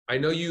I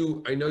know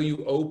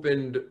you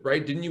opened,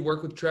 right? Didn't you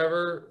work with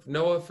Trevor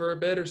Noah for a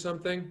bit or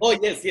something? Oh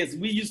yes, yes.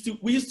 He used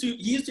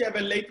to have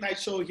a late night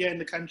show here in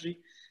the country,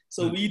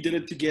 so Hmm, we did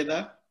it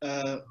together.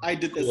 I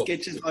did the cool.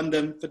 sketches on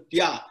them, but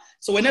yeah.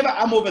 So whenever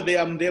I'm over there,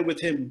 I'm there with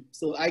him,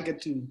 so I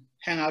get to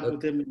hang out That,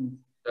 with him. And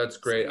that's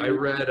great. so, I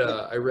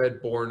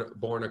read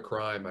Born a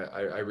Crime.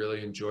 I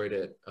really enjoyed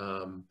it.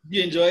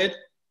 you enjoy it?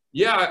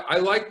 Yeah, I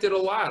liked it a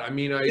lot. I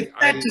mean, It's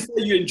sad to say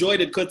you enjoyed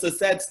it because it's a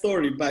sad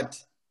story, but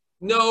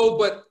no,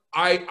 but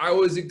I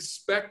was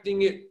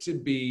expecting it to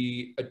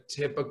be a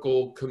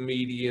typical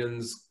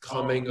comedian's oh,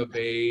 coming of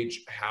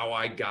age, how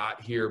I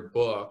got here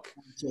book.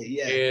 okay,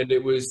 yeah, And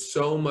it was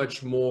so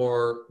much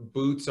more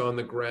boots on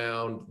the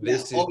ground. yeah.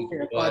 This is Okay,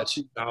 I what got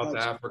you. South Got you.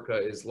 Africa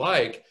is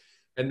like.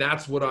 And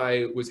that's what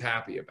I was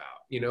happy about,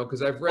 you know,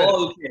 because I've read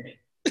Okay.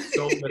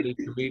 so many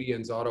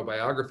comedians'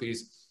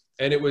 autobiographies,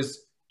 and it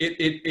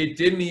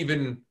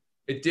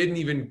didn't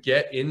even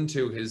get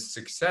into his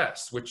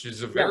success, which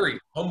is a Yeah, very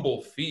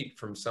humble feat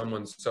from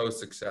someone so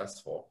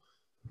successful.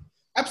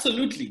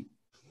 absolutely.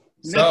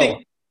 So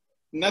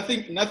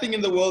Nothing, nothing in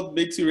the world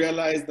makes you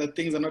realize that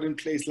things are not in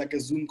place like a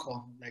Zoom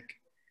call. Like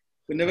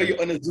whenever I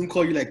you're on a Zoom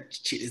call, you're like,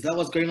 "Shit, is that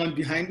what's going on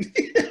behind?"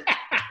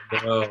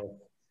 know.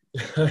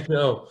 I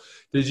know.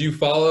 Did you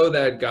follow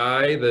that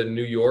guy, the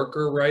New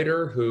Yorker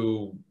writer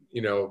who,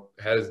 you know,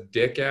 had his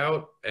dick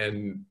out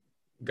and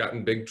got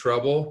in big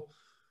trouble?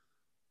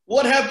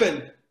 What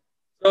happened?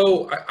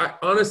 So I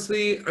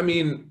honestly, I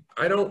mean,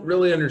 I don't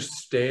really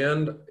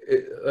understand.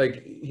 It,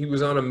 like he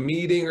was on a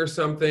meeting or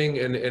something,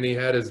 and he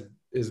had his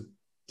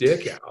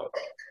dick out,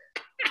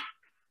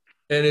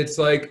 and it's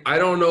like I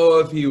don't know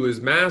if he was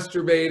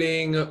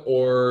masturbating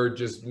or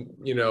just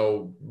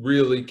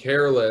really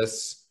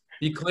careless.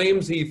 He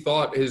claims he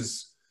thought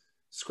his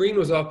screen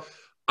was off.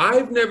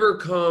 I've never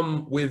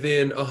come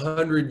within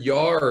 100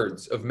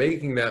 yards of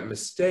making that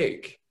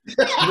mistake. You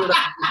know what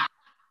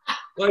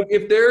like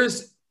if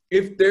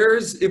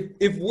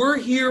we're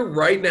here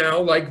right now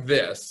like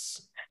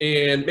this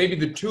and maybe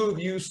the two of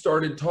you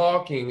started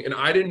talking and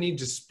I didn't need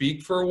to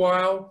speak for a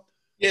while,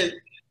 Yeah,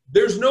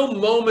 there's no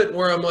moment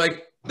where I'm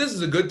like, this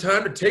is a good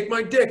time to take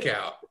my dick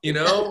out, you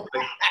know?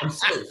 Like, I'm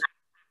safe.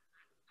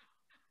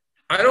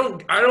 I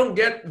don't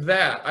get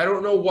that. I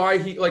don't know why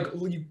he like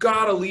you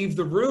gotta leave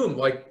the room.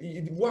 Like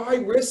why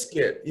risk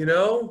it, you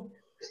know?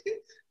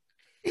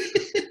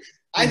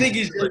 I think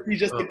he's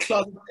just a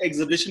closet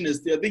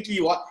exhibitionist. I think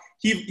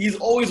he's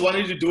always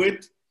wanted to do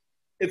it.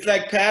 It's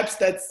like perhaps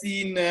that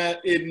scene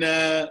in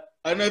I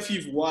don't know if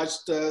you've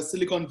watched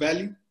Silicon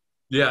Valley.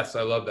 Yes,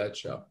 I love that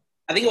show.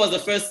 I think it was the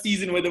first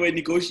season where they were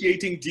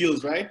negotiating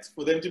deals, right?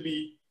 For them to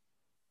be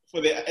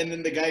and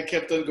then the guy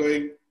kept on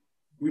going,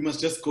 we must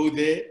just go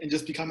there and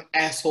just become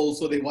assholes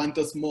so they want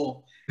us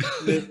more.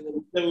 And then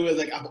we was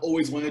like, I've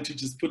always wanted to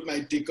just put my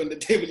dick on the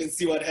table and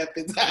see what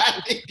happens.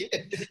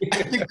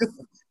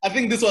 I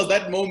think this was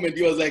that moment.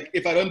 He was like,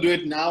 if I don't do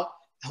it now,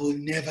 I will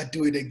never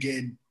do it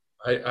again.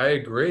 I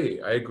agree.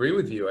 I agree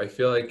with you. I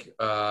feel like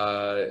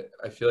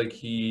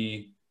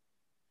he,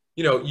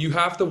 you know, you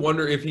have to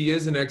wonder if he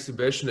is an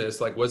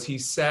exhibitionist. Like, was he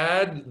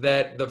sad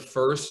that the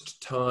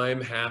first time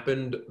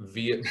happened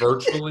via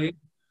virtually?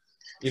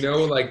 You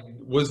know, like,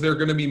 was there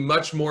going to be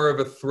much more of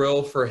a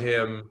thrill for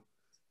him?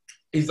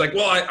 He's like,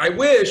 well, I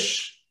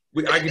wish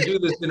I could do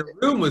this in a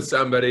room with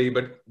somebody,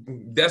 but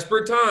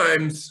desperate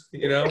times,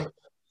 you know.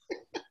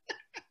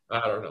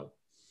 I don't know.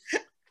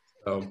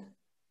 So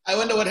I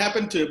wonder what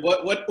happened to him.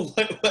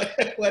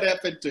 What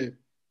happened to him?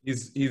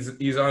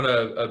 he's on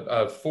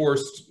a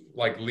forced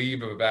like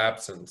leave of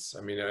absence.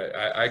 I mean,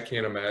 I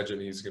can't imagine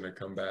he's going to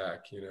come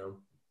back. You know,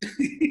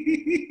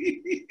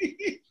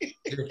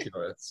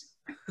 ridiculous.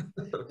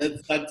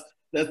 that sucks.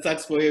 That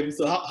sucks for him.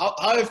 So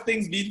how have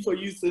things been for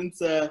you since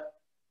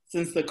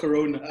the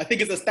corona? I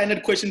think it's a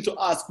standard question to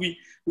ask. We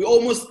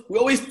always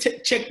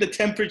check the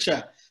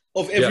temperature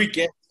of Yeah, every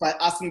guest by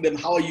asking them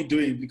how are you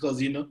doing,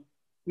 because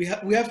we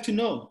have to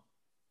know.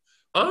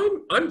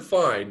 I'm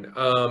fine.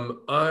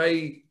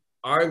 I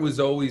was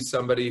always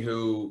somebody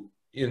who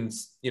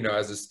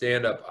as a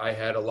stand-up, I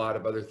had a lot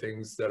of other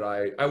things that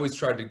I always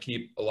tried to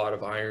keep a lot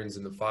of irons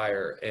in the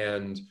fire,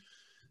 and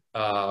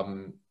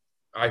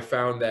I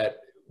found that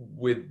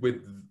when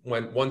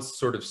once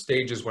sort of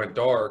stages went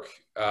dark,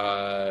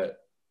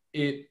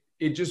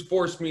 it just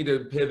forced me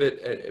to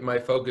pivot my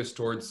focus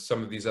towards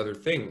some of these other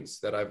things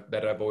that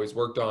I've always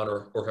worked on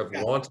or have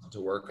Yeah, wanted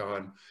to work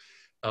on.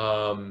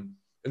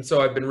 And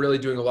so I've been really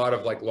doing a lot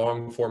of like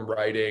long form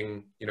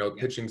writing, you know,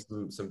 yeah, pitching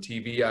some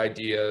TV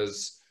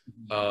ideas.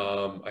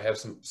 I have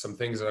some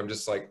things that I'm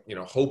just like, you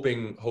know,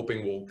 hoping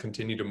will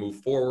continue to move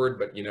forward,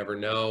 but you never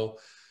know.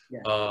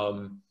 yeah,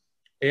 Um,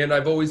 and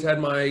I've always had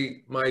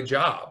my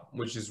job,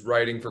 which is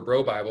writing for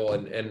Bro Bible,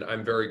 and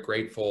I'm very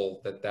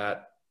grateful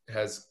that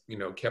has, you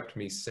know, kept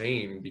me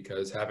sane,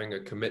 because having a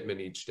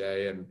commitment each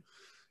day and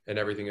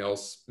everything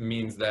else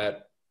means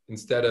that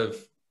instead of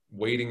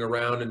waiting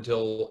around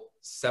until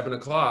 7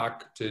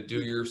 o'clock to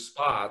do your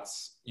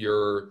spots,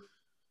 you're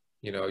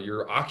You know,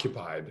 you're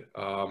occupied.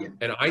 Yeah.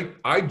 And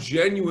I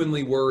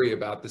genuinely worry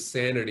about the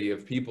sanity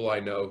of people I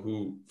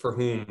know for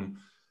whom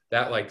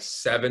that like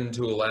 7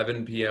 to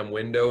 11 p.m.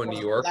 window in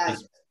New York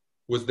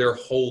was their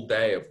whole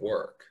day of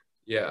work.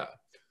 Yeah.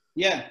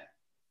 Yeah.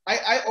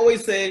 I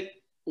always say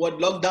what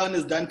lockdown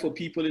has done for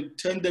people, it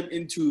turned them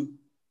into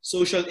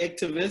social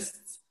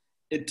activists.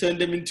 It turned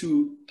them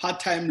into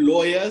part-time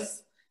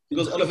lawyers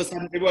because all of a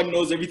sudden everyone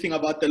knows everything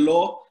about the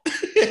law.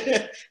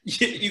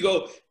 You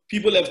go,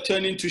 people have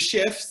turned into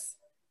chefs,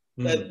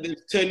 they've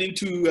turned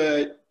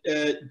into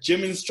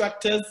gym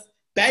instructors,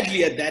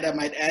 badly at that, I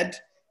might add,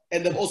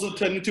 and they've also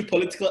turned into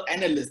political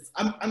analysts.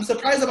 I'm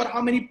surprised about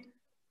how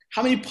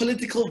many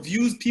political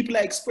views people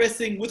are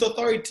expressing with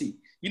authority.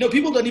 You know,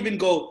 people don't even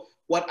go,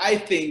 what I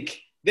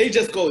think, they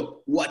just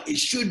go, what it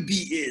should be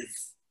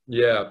is.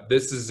 Yeah,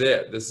 this is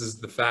it. This is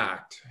the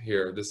fact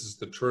here. This is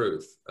the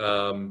truth.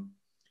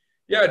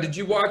 Yeah, did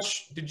you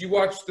watch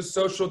The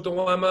Social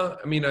Dilemma?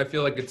 I mean, I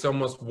feel like it's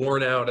almost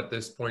worn out at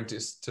this point to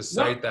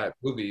cite that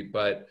movie,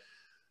 but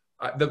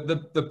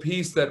the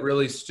piece that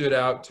really stood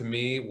out to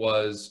me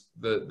was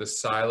the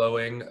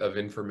siloing of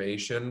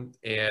information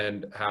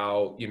and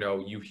how, you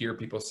know, you hear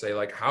people say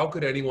like, how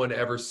could anyone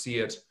ever see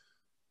it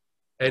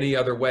any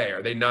other way?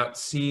 Are they not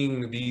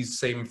seeing these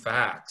same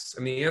facts?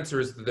 And the answer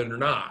is that they're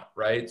not,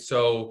 right?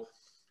 So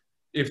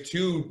if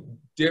two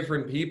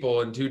different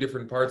people in two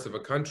different parts of a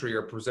country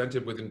are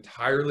presented with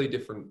entirely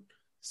different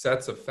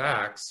sets of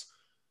facts,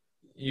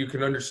 you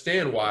can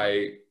understand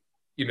why,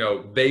 you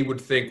know, they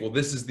would think, well,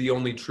 this is the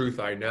only truth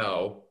I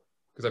know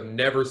because I've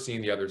never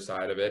seen the other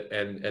side of it.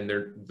 And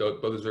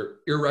those are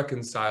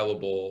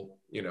irreconcilable,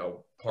 you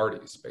know,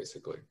 parties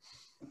basically.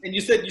 And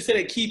you said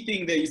a key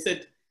thing there. You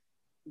said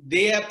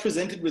they are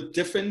presented with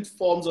different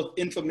forms of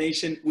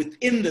information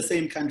within the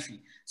same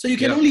country. So you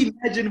can only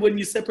imagine when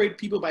you separate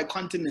people by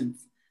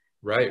continents.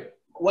 Right.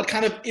 What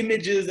kind of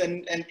images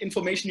and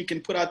information you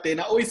can put out there. And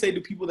I always say to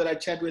people that I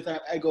chat with,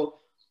 I go,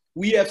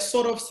 we have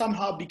sort of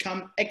somehow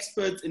become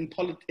experts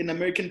in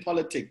American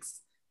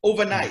politics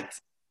overnight.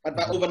 But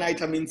by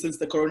overnight, I mean since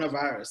the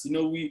coronavirus. You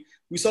know, we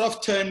sort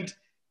of turned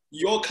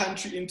your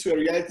country into a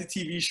reality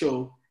TV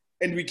show.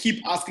 And we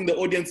keep asking the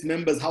audience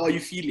members, how are you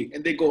feeling?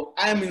 And they go,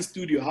 I'm in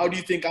studio. How do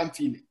you think I'm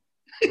feeling?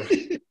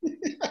 Right.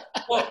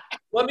 Well,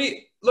 let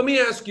me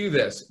ask you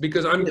this,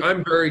 because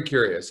I'm very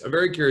curious. I'm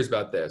very curious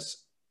about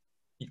this.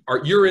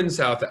 Are you in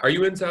South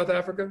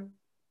Africa?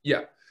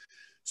 Yeah.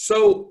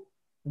 So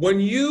when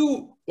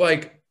you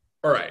like,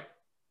 all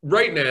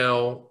right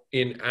now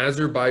in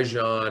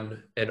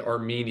Azerbaijan and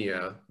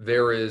Armenia,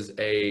 there is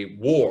a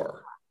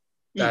war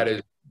that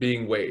is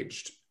being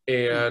waged.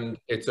 And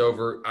it's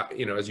over,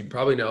 you know, as you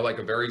probably know, like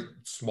a very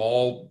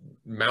small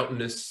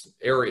mountainous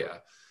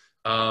area.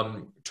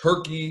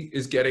 Turkey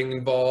is getting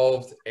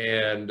involved,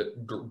 and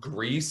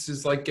Greece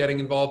is like getting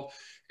involved.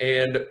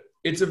 And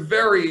it's a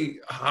very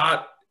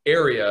hot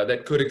area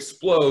that could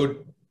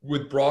explode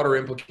with broader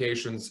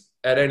implications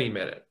at any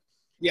minute.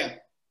 Yeah.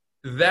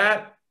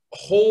 That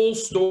whole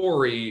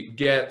story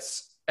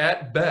gets,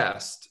 at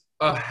best,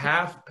 a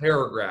half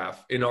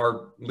paragraph in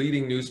our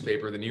leading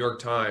newspaper, the New York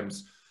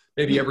Times,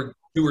 maybe every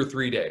 2 or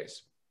 3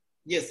 days.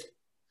 Yes.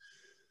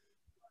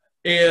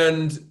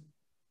 And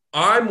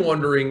I'm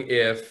wondering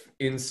if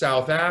in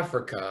South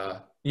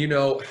Africa, you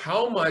know,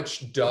 how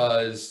much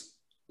does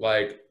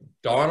like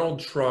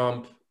Donald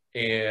Trump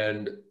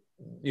and,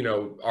 you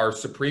know, our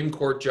Supreme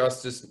Court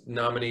Justice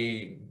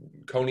nominee,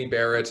 Coney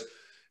Barrett,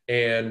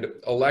 and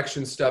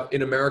election stuff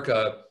in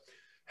America,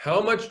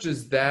 how much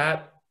does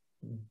that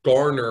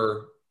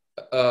garner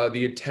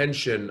the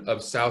attention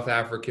of South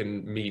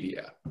African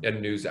media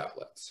and news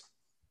outlets?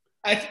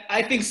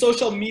 I think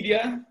social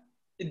media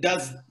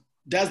does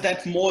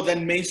that more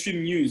than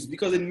mainstream news,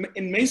 because in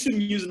mainstream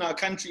news in our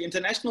country,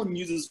 international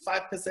news is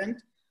 5%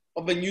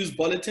 of a news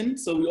bulletin.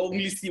 So we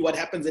only see what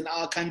happens in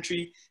our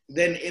country,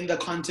 then in the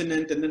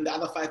continent, and then the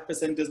other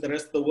 5% is the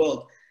rest of the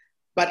world.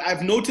 But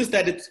I've noticed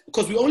that it's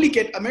because we only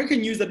get American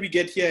news that we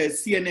get here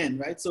is CNN,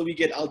 right? So we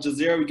get Al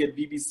Jazeera, we get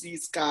BBC,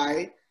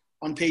 Sky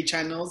on pay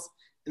channels,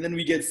 and then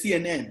we get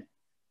CNN.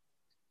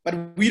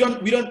 But we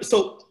don't,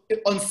 so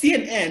on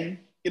CNN,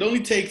 it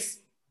only takes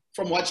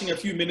from watching a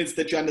few minutes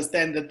that you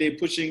understand that they're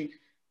pushing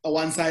a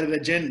one-sided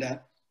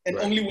agenda. And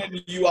only when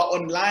you are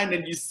online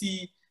and you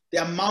see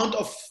the amount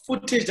of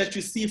footage that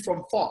you see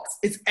from Fox,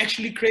 it's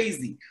actually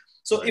crazy.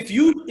 So if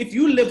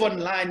you live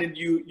online and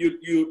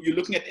you're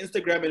looking at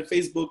Instagram and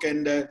Facebook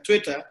and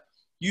Twitter,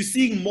 you're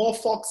seeing more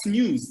Fox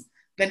News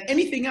than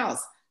anything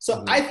else.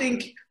 So I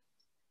think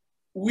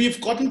we've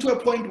gotten to a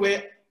point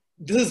where,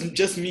 this is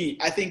just me,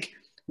 I think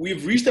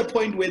we've reached a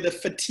point where the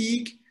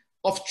fatigue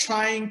of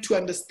trying to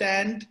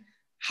understand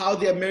how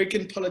the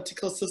American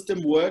political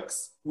system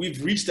works,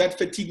 we've reached that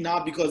fatigue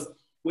now, because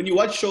when you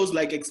watch shows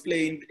like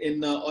Explained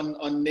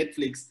on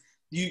Netflix,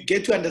 you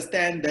get to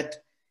understand that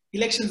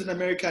elections in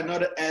America are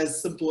not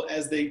as simple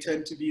as they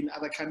tend to be in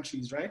other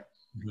countries, right?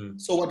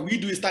 So what we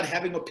do is start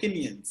having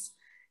opinions.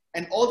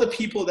 And all the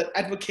people that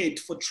advocate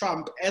for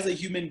Trump as a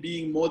human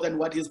being more than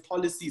what his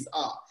policies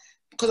are.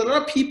 Because a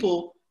lot of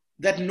people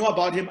that know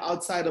about him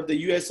outside of the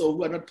US or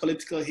who are not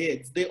political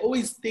heads, they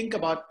always think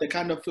about the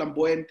kind of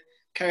flamboyant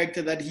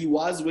character that he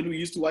was when we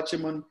used to watch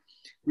him on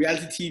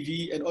reality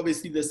TV, and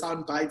obviously the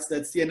sound bites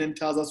that CNN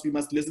tells us we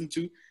must listen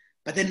to.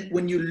 But then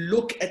when you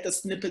look at the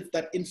snippets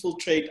that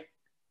infiltrate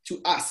to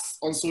us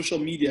on social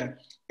media,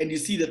 and you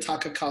see the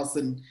Tucker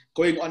Carlson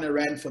going on a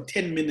rant for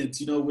 10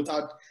 minutes, you know,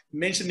 without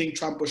mentioning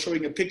Trump or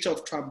showing a picture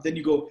of Trump, then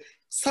you go,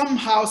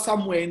 somehow,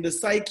 somewhere in the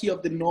psyche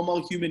of the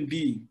normal human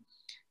being,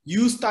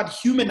 you start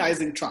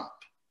humanizing Trump.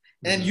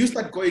 And you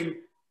start going,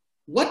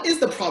 what is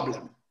the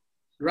problem?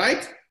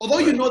 Right? Although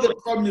you know that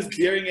the problem is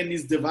glaring and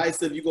is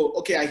divisive, you go,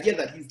 okay, I hear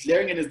that he's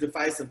glaring and is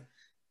divisive.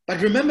 But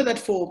remember that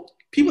for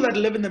people that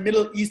live in the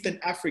Middle East and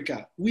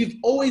Africa, we've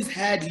always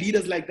had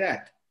leaders like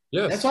that.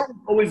 Yes. That's why there's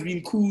always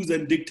been coups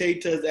and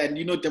dictators and,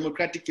 you know,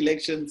 democratic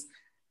elections.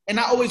 And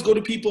I always go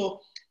to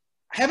people,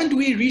 haven't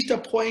we reached a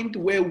point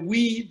where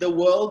we, the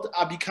world,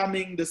 are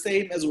becoming the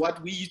same as what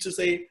we used to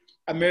say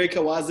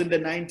America was in the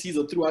 90s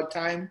or throughout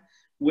time,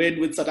 when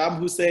with Saddam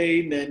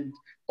Hussein and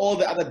all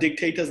the other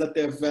dictators that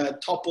they've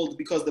toppled,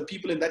 because the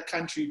people in that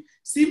country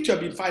seem to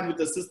have been fine with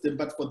the system.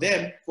 But for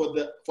them,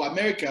 for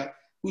America,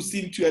 who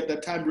seemed to at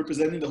that time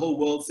representing the whole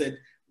world, said,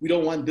 we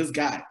don't want this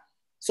guy.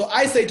 So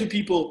I say to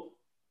people,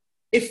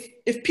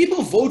 if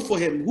people vote for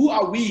him, who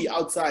are we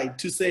outside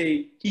to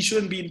say he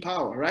shouldn't be in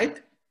power, right?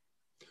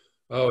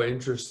 Oh,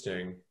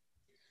 interesting.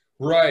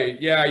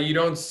 Right. Yeah. You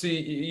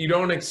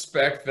don't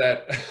expect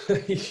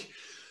that.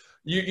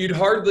 You'd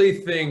hardly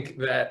think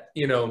that,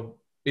 you know,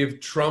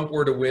 if Trump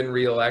were to win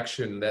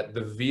re-election, that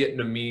the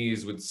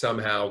Vietnamese would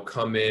somehow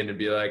come in and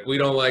be like, we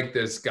don't like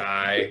this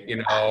guy, you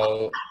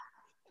know,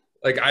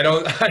 like, I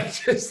don't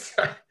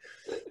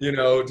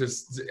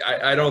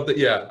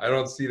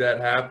see that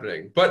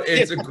happening, but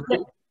it's a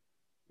great,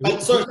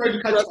 sorry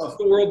to cut you off.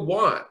 The world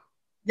want.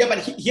 Yeah, but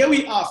here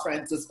we are,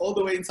 Francis, all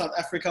the way in South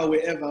Africa,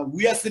 wherever.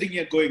 We are sitting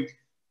here going,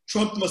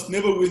 Trump must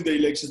never win the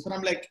elections. But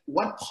I'm like,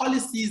 what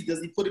policies does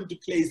he put into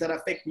place that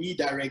affect me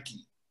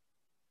directly?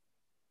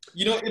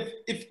 You know, I think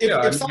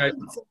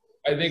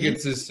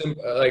it's as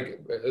simple,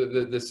 like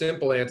the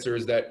simple answer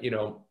is that, you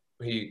know,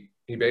 he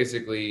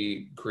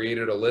basically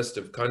created a list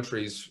of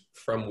countries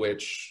from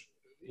which,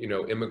 you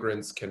know,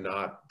 immigrants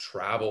cannot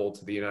travel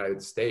to the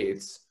United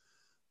States.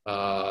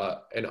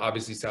 And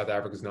obviously South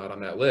Africa is not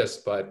on that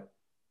list, but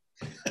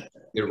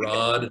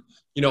Iran,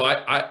 you know,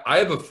 I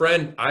have a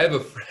friend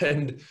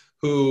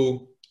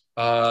who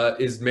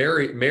is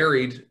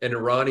married an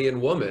Iranian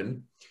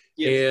woman.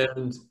 Yes.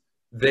 And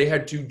they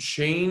had to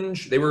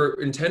change, they were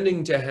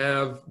intending to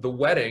have the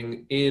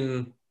wedding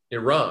in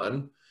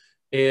Iran,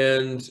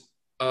 and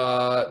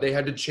they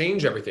had to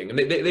change everything. And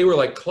they were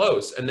like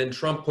close. And then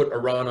Trump put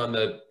Iran on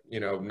the,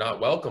 you know, not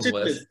welcome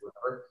list.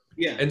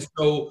 Yeah. And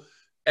so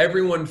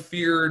everyone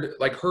feared,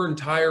 like her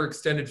entire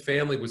extended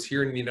family was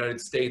here in the United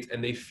States,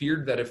 and they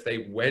feared that if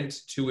they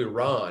went to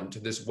Iran to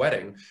this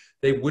wedding,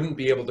 they wouldn't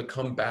be able to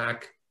come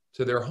back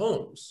to their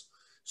homes.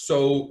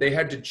 So they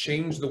had to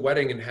change the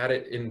wedding and had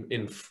it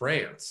in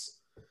France,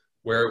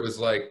 where it was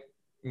like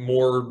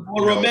more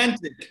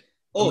romantic.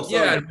 Oh,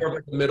 yeah, more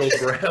like the middle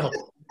ground.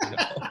 You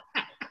know?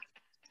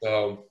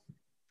 So,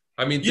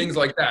 I mean, things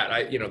like that.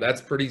 I'd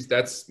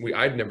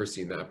never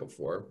seen that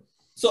before.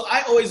 So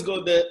I always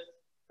go, the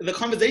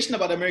conversation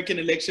about American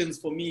elections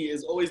for me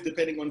is always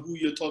depending on who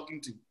you're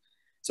talking to.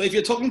 So if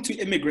you're talking to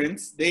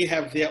immigrants, they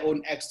have their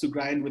own axe to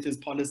grind with his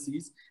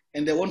policies,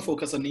 and they won't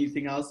focus on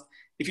anything else.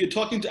 If you're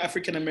talking to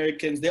African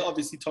Americans, they're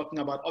obviously talking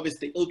about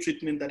the ill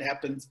treatment that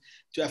happens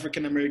to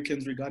African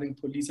Americans regarding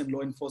police and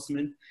law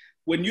enforcement.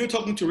 When you're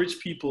talking to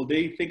rich people,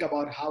 they think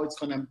about how it's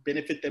going to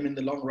benefit them in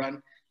the long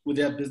run with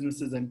their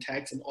businesses and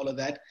tax and all of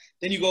that.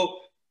 Then you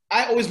go,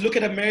 I always look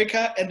at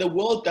America, and the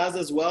world does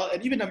as well.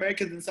 And even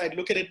Americans inside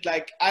look at it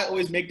like, I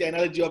always make the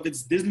analogy of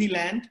it's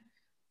Disneyland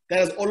that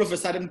has all of a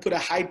sudden put a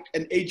height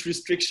and age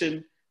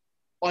restriction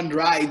on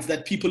rides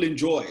that people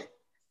enjoy.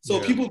 So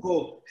people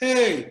go,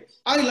 hey,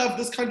 I love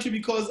this country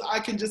because I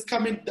can just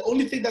come in. The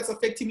only thing that's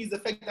affecting me is the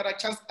fact that I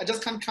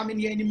just can't come in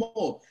here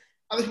anymore.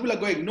 Other people are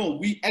going, no,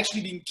 we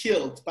actually being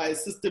killed by a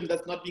system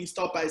that's not being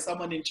stopped by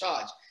someone in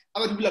charge.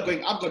 Other people are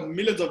going, I've got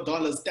millions of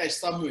dollars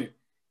stashed somewhere.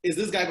 Is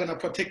this guy going to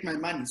protect my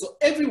money? So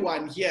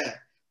everyone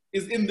here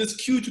is in this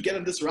queue to get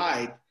on this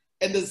ride.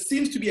 And there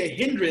seems to be a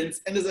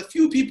hindrance. And there's a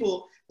few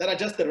people that are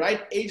just the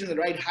right age and the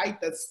right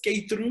height that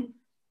skate through.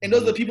 And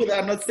those are the people that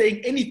are not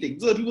saying anything.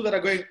 Those are the people that are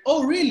going,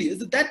 oh, really?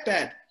 Is it that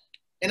bad?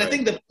 And I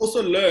think they've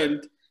also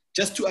learned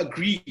just to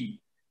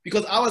agree.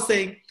 Because I was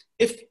saying,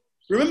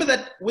 remember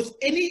that with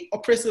any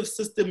oppressive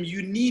system,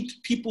 you need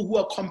people who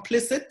are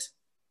complicit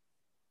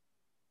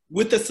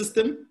with the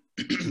system,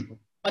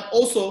 but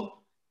also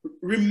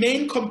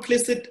remain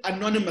complicit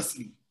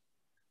anonymously.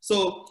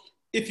 So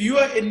if you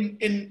are in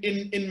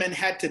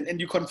Manhattan and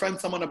you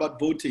confront someone about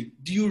voting,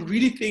 do you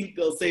really think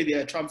they'll say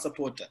they're a Trump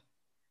supporter?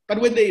 But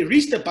when they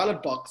reach the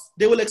ballot box,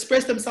 they will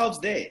express themselves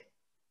there.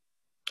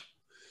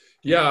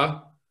 Yeah,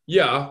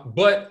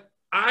 but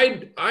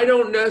I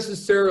don't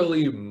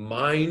necessarily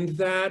mind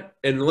that,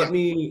 and let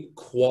me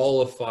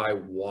qualify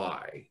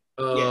why.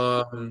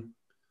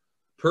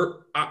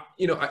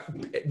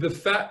 the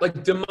fact,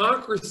 like,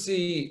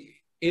 democracy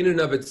in and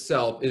of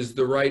itself is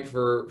the right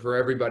for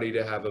everybody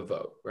to have a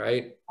vote,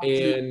 right?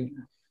 Absolutely. And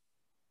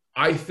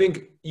I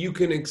think you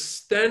can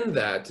extend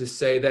that to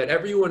say that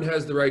everyone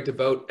has the right to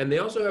vote, and they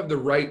also have the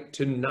right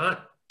to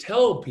not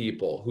tell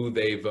people who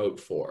they vote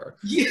for.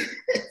 Yes.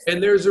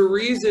 And there's a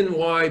reason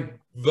why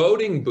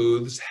voting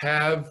booths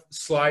have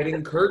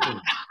sliding curtains,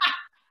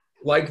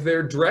 like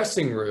their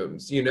dressing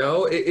rooms.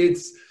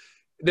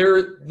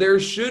 There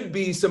should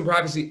be some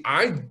privacy.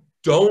 I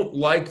don't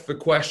like the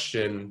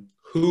question,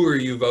 who are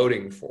you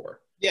voting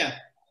for? Yeah.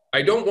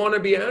 I don't want to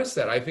be asked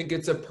that. I think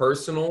it's a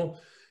personal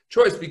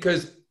choice,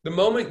 because the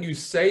moment you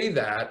say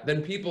that,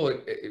 then people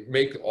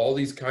make all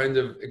these kinds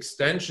of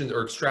extensions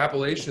or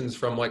extrapolations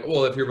from, like,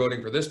 well, if you're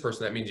voting for this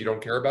person, that means you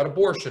don't care about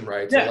abortion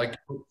rights. Yeah. Or, like,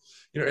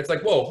 it's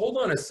like, whoa, hold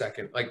on a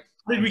second. Like,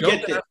 Did we don't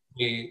get there? ask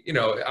me,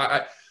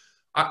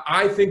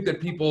 I think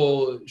that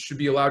people should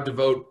be allowed to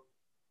vote,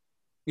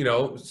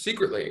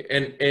 secretly.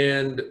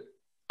 And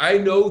I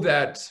know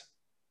that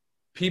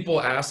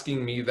people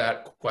asking me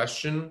that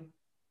question,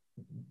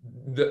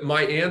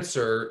 my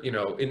answer,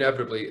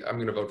 inevitably, I'm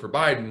going to vote for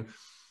Biden,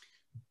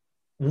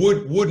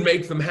 would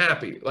make them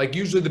happy. Like,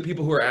 usually the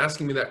people who are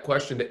asking me that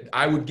question, that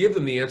I would give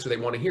them the answer they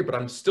want to hear, but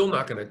I'm still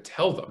not going to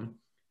tell them.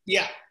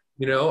 Yeah.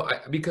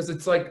 Because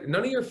it's like,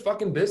 none of your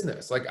fucking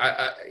business. Like,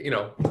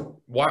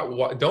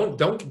 why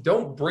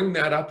don't bring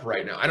that up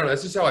right now. I don't know.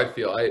 That's just how I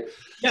feel.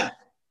 Yeah.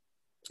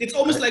 It's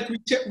almost like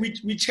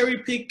we cherry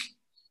pick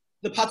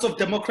the parts of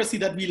democracy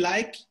that we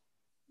like.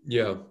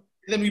 Yeah.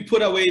 Then we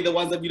put away the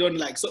ones that we don't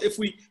like. So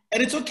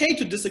and it's okay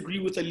to disagree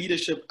with the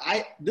leadership.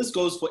 This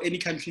goes for any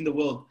country in the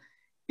world.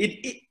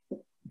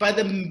 By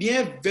the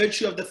mere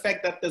virtue of the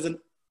fact that there's an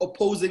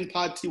opposing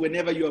party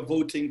whenever you are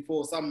voting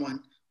for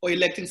someone or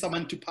electing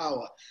someone to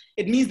power,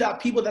 it means there are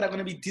people that are going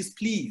to be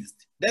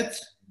displeased.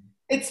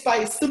 It's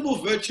by simple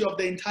virtue of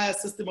the entire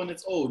system on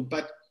its own.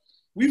 But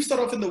we've sort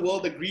of in the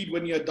world agreed,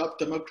 when you adopt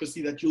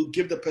democracy, that you'll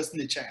give the person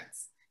a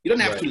chance. You don't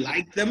have to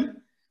like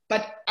them.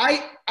 But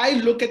I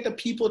look at the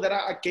people that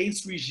are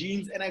against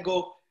regimes and I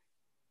go,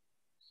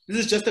 this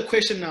is just a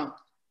question now.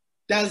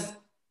 Does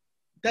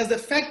the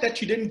fact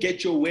that you didn't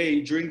get your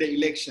way during the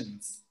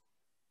elections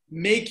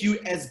make you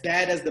as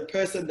bad as the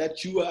person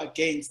that you were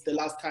against the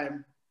last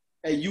time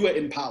you were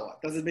in power?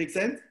 Does it make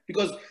sense?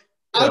 Because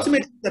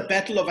ultimately, it's a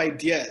battle of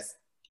ideas.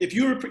 If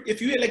you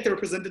elect a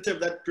representative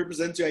that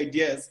represents your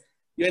ideas,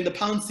 you're in the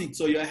pound seat,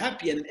 so you're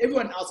happy, and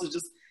everyone else is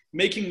just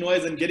making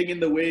noise and getting in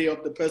the way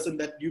of the person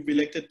that you've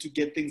elected to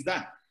get things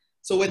done.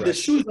 So when the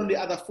shoe's on the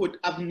other foot,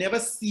 I've never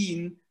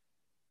seen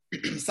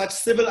such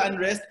civil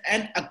unrest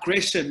and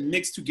aggression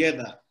mixed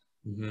together.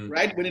 Mm-hmm.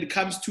 Right? When it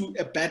comes to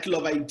a battle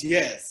of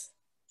ideas.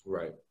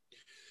 Right.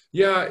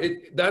 Yeah,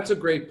 that's a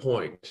great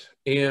point.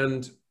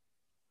 And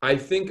I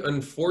think,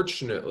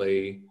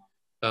 unfortunately,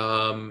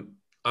 I'm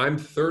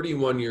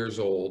 31 years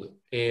old,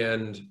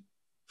 and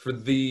for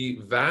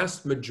the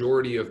vast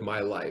majority of my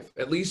life,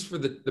 at least for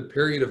the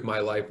period of my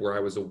life where I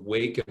was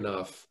awake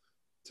enough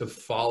to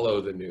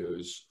follow the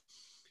news,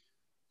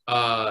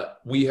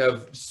 we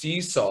have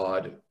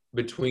seesawed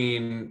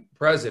between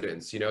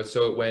presidents,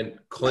 so it went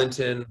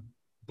Clinton,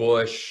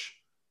 Bush,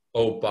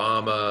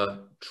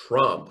 Obama,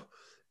 Trump.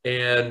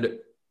 And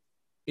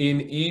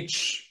in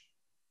each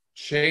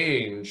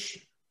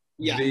change,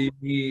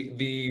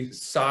 the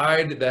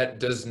side that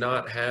does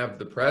not have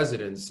the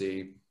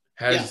presidency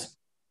has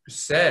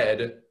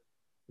said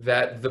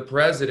that the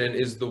president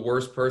is the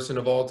worst person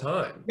of all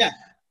time. Yeah.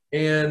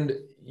 And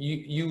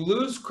you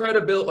lose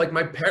credibility. Like,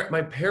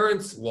 my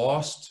parents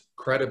lost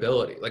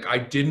credibility. Like, I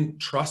didn't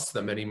trust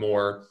them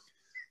anymore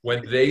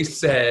when they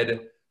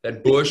said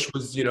that Bush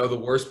was, the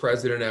worst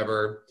president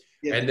ever.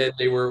 Yeah. And then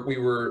we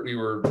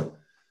were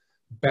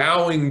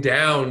bowing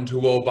down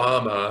to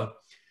Obama.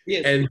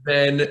 Yes. And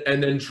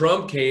then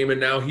Trump came, and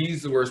now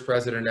he's the worst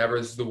president ever.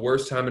 This is the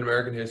worst time in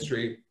American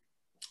history.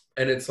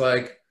 And it's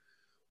like,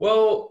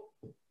 well,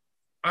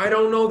 I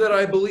don't know that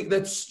I believe.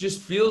 That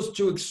just feels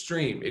too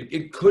extreme.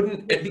 It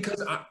couldn't,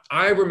 because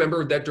I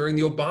remember that during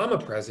the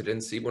Obama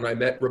presidency, when I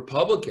met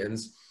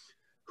Republicans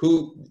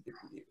who,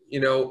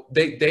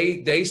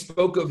 they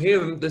spoke of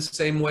him the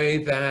same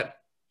way that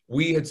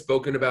we had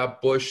spoken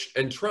about Bush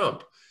and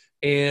Trump.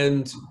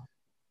 And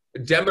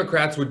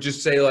Democrats would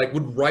just say, like,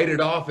 would write it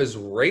off as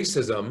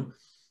racism.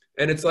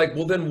 And it's like,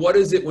 well, then what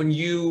is it when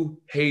you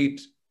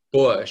hate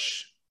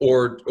Bush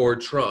or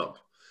Trump?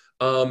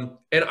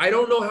 And I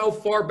don't know how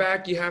far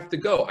back you have to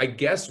go. I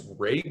guess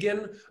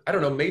Reagan, I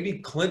don't know, maybe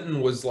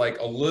Clinton was like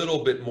a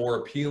little bit more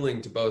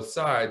appealing to both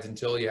sides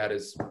until he had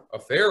his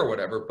affair or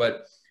whatever.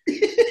 But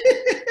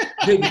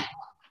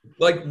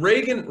like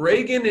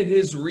Reagan in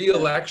his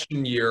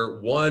re-election year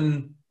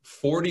won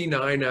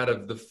 49 out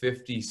of the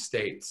 50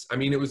 states. I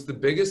mean, it was the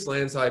biggest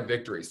landslide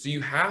victory. So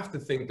you have to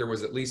think there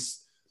was at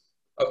least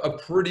a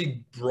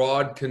pretty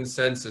broad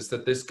consensus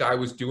that this guy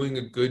was doing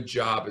a good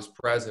job as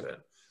president.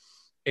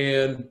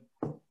 And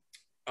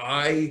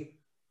I'd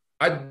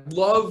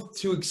love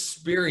to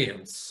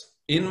experience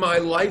in my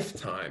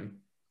lifetime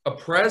a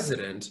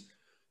president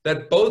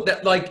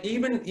that like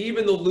even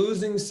the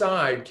losing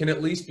side can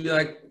at least be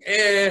like,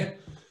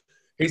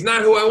 he's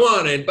not who I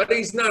wanted, but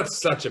he's not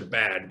such a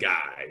bad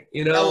guy.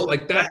 You know,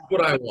 like that's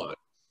what I want.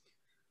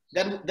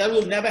 That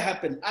will never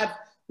happen.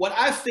 What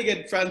I've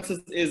figured, Francis,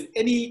 is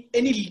any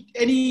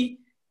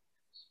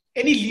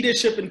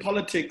leadership in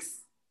politics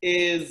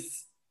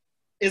is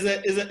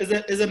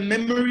a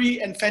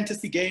memory and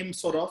fantasy game,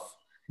 sort of,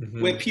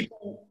 where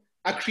people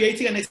are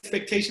creating an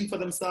expectation for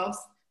themselves,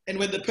 and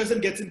when the person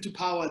gets into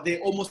power, they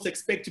almost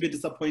expect to be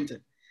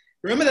disappointed.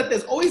 Remember that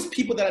there's always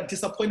people that are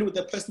disappointed with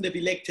the person they've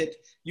elected.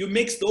 You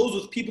mix those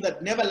with people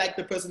that never liked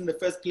the person in the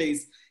first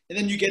place, and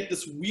then you get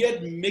this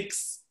weird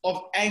mix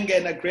of anger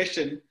and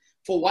aggression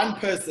for one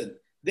person.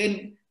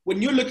 Then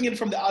when you're looking at it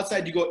from the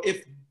outside, you go,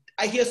 if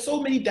I hear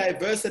so many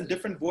diverse and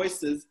different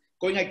voices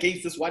going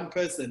against this one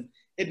person,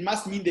 it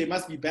must mean they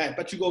must be bad.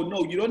 But you go,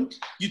 no, you don't.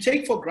 You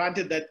take for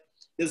granted that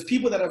there's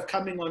people that have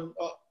coming on,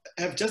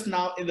 have just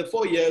now, in the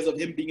 4 years of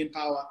him being in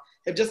power,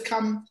 have just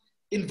come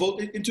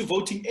into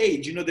voting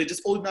age. You know, they're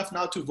just old enough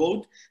now to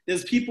vote.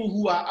 There's people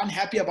who are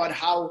unhappy about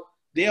how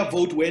their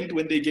vote went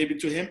when they gave it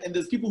to him. And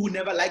there's people who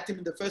never liked him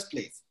in the first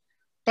place.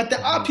 But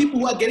there are people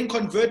who are getting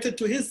converted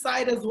to his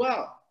side as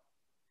well.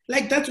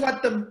 Like, that's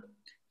what the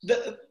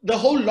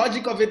whole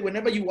logic of it,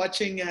 whenever you're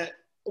watching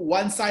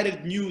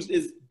one-sided news,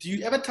 is, do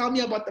you ever tell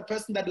me about the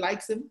person that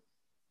likes him?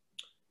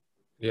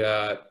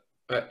 Yeah,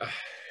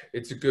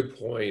 it's a good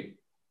point.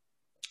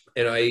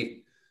 And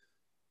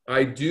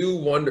I do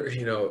wonder,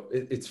 you know,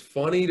 it's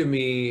funny to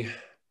me.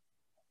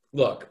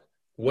 Look,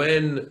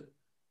 when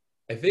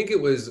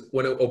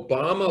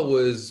Obama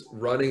was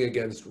running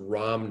against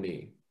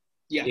Romney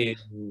in,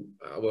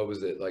 what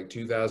was it, like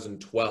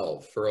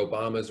 2012 for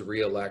Obama's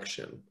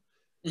reelection,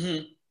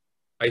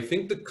 I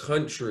think the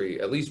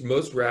country, at least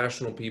most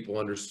rational people,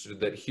 understood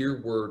that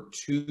here were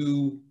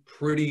two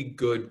pretty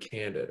good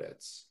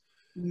candidates.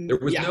 There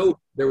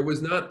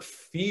was not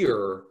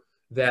fear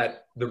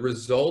that the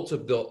result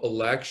of the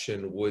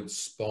election would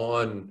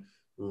spawn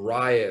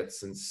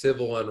riots and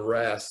civil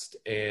unrest,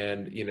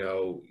 and, you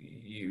know,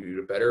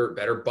 you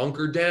better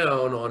bunker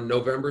down on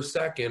November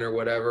 2nd or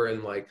whatever.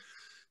 And like,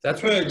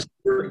 that's what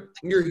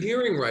you're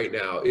hearing right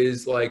now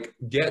is like,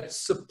 get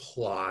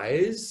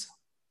supplies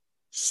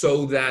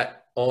so that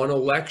on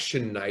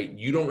election night,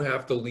 you don't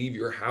have to leave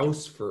your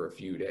house for a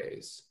few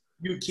days.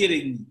 You're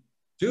kidding.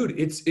 Dude,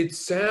 it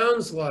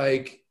sounds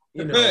like,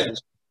 you know,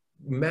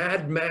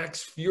 Mad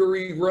Max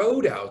Fury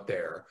Road out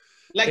there.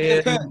 Like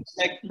The Purge.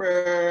 Like,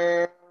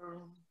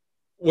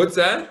 what's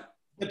that?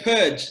 The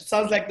Purge.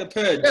 Sounds like The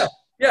Purge.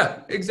 Yeah,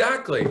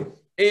 exactly.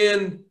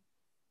 And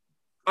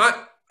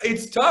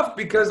it's tough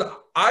because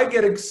I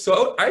get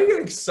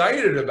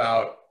excited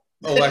about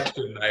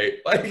election night.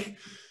 Like,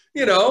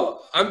 you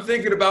know, I'm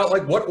thinking about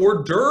like, what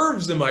hors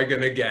d'oeuvres am I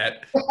gonna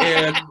get?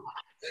 And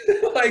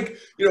like,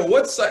 you know,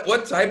 what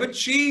type of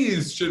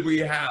cheese should we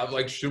have?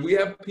 Like, should we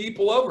have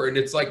people over? And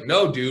it's like,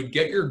 no, dude,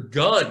 get your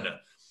gun.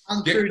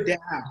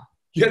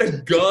 Get a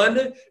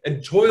gun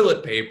and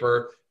toilet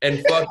paper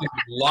and fucking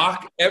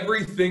lock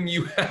everything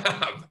you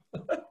have.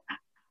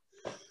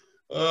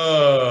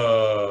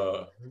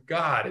 Oh,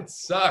 God, it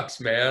sucks,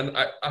 man.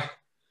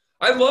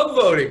 I love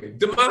voting.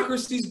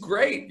 Democracy's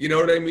great. You know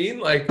what I mean?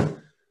 Like,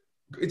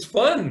 it's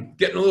fun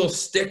getting a little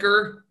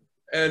sticker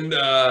and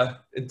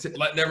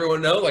letting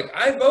everyone know, like,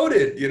 I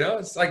voted, you know?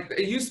 It's like,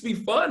 it used to be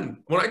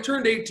fun. When I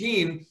turned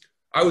 18,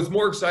 I was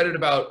more excited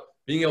about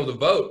being able to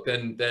vote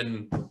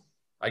than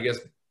I guess,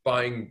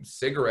 buying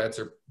cigarettes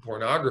or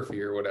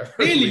pornography or whatever.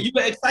 Really? You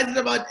were excited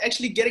about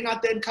actually getting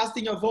out there and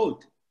casting your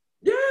vote?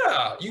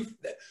 Yeah.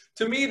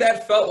 To me,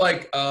 that felt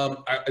like,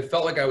 I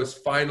felt like I was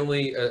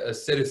finally a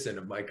citizen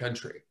of my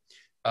country.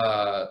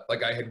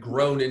 Like I had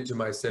grown into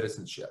my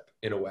citizenship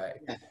in a way.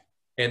 Yeah.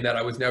 And that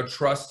I was now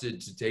trusted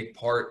to take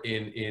part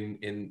in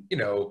you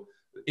know,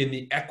 in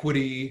the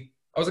equity.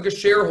 I was like a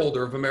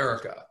shareholder of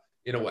America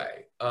in a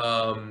way.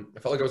 I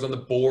felt like I was on the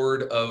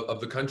board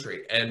of the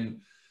country, and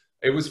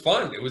it was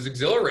fun. It was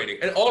exhilarating.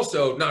 And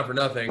also, not for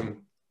nothing,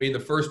 I mean, the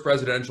first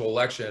presidential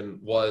election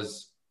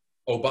was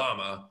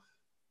Obama,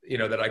 you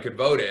know, that I could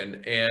vote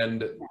in.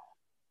 And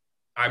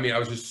I mean, I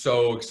was just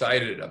so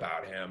excited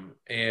about him,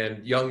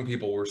 and young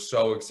people were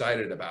so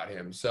excited about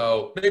him.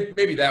 So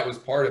maybe that was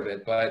part of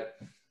it, but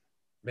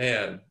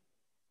man,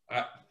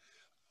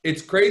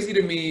 it's crazy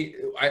to me.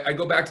 I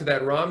go back to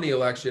that Romney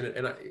election,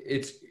 and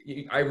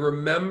I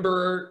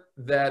remember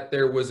that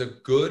there was a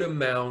good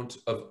amount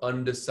of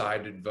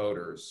undecided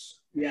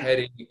voters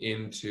heading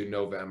into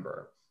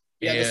November.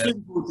 Yeah, the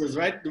swing voters,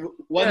 right? The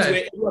ones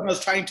where everyone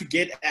was trying to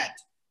get at.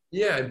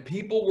 Yeah, and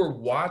people were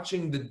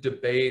watching the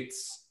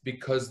debates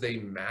because they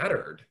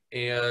mattered.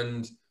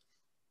 And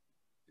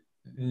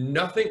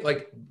nothing,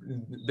 like,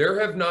 there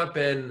have not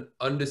been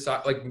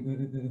undecided,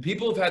 like,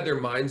 people have had their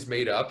minds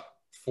made up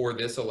for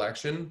this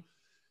election.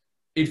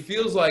 It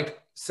feels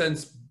like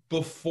since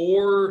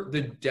before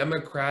the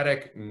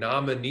Democratic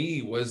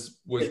nominee was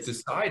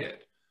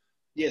decided.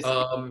 Yes.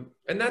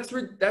 And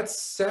that's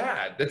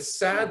sad. That's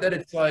sad that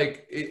it's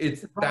like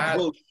it's that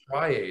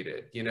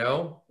striated, you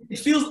know? It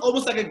feels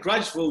almost like a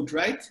grudge vote,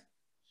 right?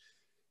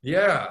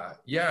 Yeah,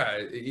 yeah.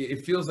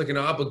 It feels like an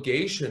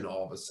obligation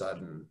all of a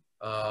sudden.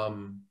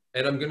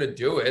 And I'm going to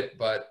do it,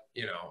 but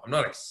I'm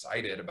not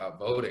excited about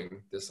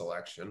voting this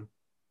election.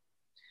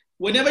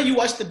 Whenever you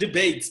watch the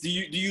debates, do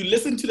you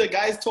listen to the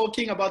guys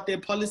talking about their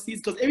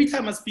policies? Because every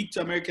time I speak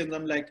to Americans,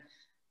 I'm like,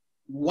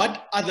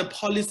 what are the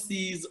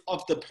policies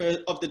of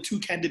the two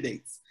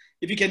candidates?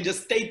 If you can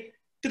just state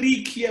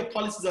three clear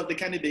policies of the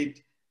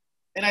candidate,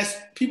 and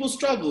people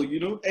struggle,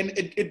 and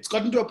it's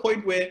gotten to a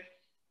point where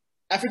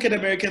African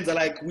Americans are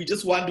like, we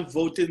just want to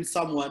vote in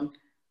someone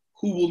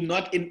who will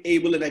not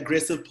enable an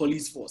aggressive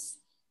police force.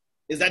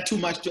 Is that too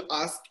much to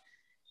ask?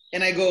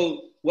 And I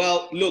go,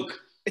 well, look,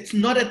 it's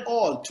not at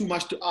all too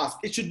much to ask.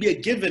 It should be a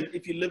given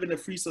if you live in a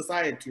free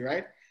society,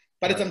 right?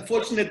 But it's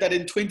unfortunate that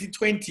in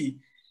 2020,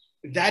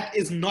 that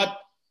is not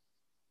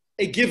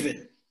a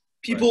given.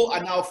 People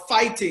are now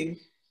fighting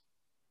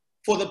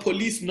for the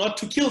police not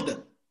to kill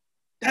them.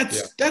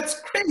 That's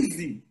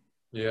crazy.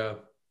 Yeah.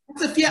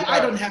 It's a fear I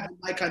don't have in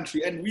my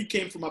country, and we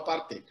came from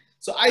apartheid.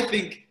 So I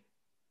think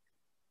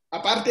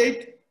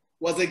apartheid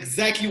was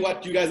exactly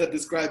what you guys are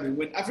describing.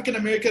 When African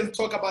Americans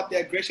talk about the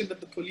aggression that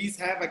the police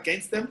have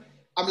against them,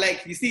 I'm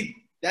like, you see,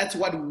 that's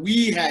what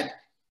we had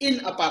in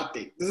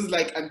apartheid. This is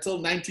like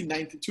until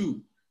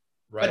 1992.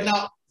 Right. But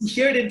now,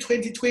 here it in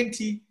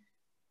 2020,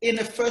 in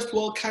a first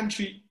world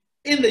country,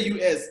 in the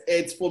US,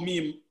 it's, for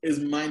me, is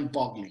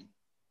mind-boggling.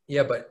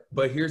 Yeah,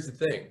 but here's the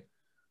thing.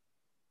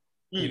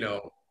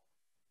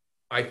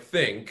 I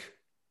think,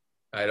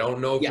 I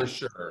don't know for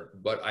sure,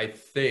 but I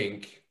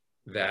think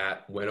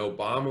that when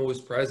Obama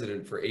was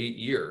president for 8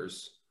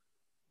 years,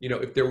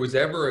 if there was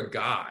ever a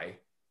guy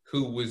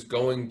who was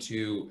going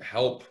to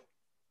help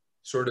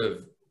sort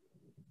of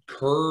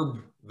curb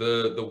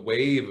the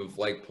wave of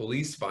like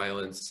police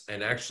violence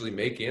and actually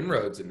make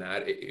inroads in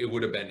that, it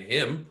would have been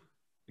him.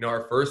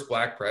 Our first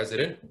Black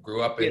president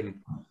grew up in,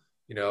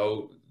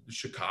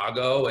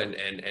 Chicago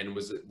and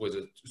was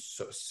a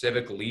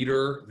civic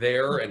leader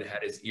there and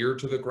had his ear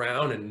to the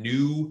ground and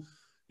knew,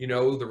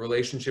 the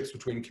relationships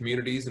between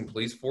communities and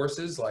police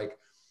forces. Like,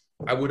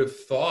 I would have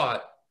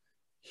thought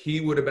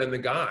he would have been the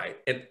guy.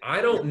 And I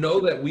don't know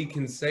that we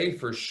can say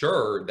for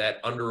sure that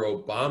under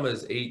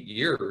Obama's 8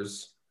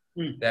 years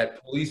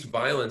that police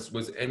violence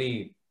was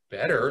any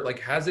better. Like,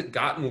 has it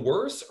gotten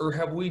worse, or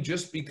have we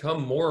just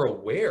become more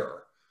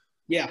aware?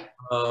 Yeah.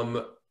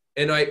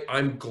 And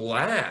I'm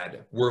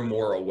glad we're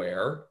more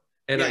aware.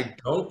 And I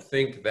don't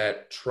think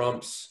that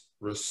Trump's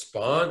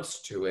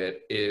response to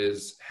it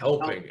is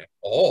helping at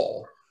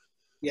all.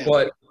 Yeah.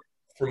 But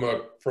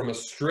from a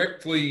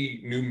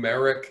strictly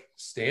numeric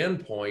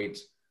standpoint,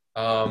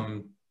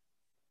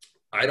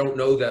 I don't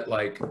know that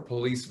like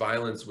police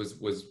violence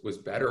was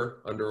better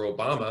under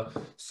Obama.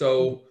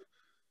 So,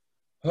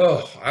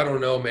 I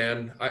don't know,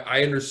 man.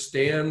 I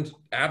understand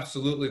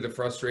absolutely the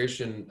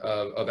frustration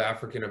of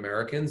African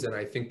Americans, and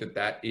I think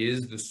that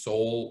is the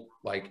sole,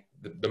 like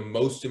the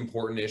most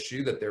important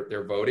issue that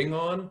they're voting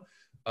on.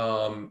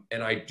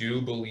 And I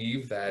do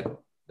believe that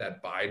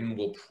Biden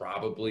will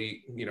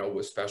probably,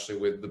 especially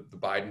with the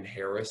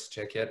Biden-Harris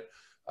ticket,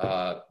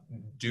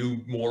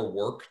 do more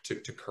work to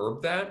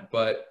curb that.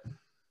 But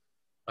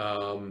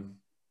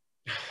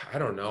I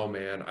don't know,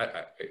 man.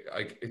 I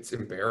it's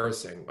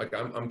embarrassing. Like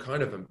I'm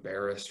kind of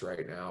embarrassed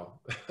right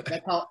now.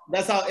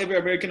 That's how every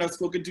American I've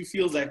spoken to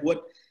feels like.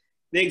 What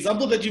the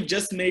example that you've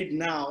just made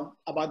now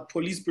about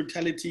police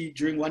brutality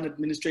during one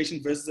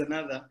administration versus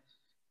another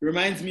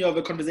reminds me of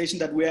a conversation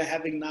that we're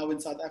having now in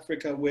South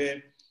Africa,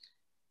 where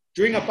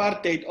during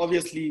apartheid,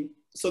 obviously,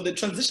 so the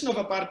transition of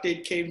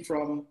apartheid came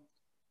from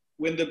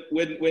when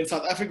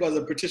South Africa was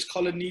a British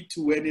colony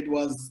to when it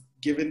was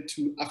given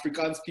to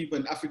Afrikaans people,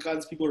 and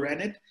Afrikaans people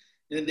ran it.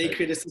 And then they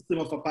create a system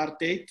of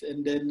apartheid,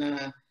 and then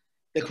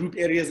the Group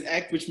Areas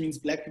Act, which means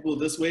black people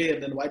this way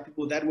and then white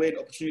people that way, and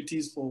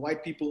opportunities for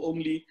white people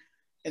only.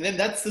 And then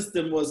that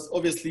system was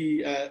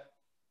obviously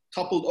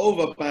toppled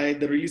over by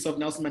the release of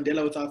Nelson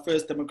Mandela with our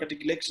first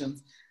democratic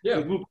elections. Yeah.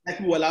 The group black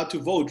people were allowed to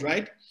vote,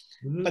 right?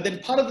 Mm-hmm. But then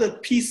part of the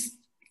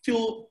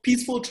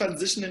peaceful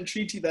transition and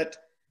treaty that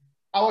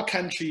our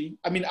country,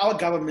 our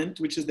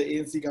government, which is the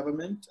ANC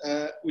government,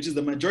 which is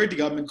the majority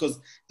government, because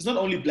it's not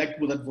only black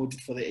people that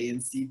voted for the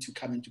ANC to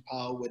come into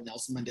power when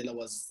Nelson Mandela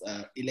was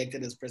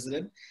elected as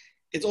president,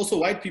 it's also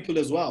white people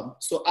as well.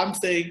 So I'm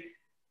saying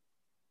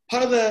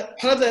part of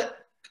the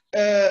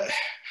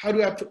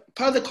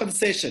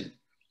concession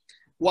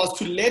was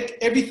to let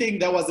everything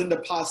that was in the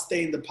past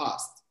stay in the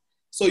past.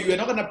 So you're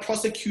not going to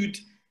prosecute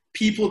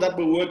people that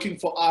were working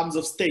for arms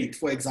of state,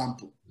 for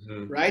example.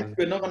 Mm-hmm. Right?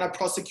 We're not going to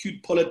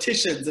prosecute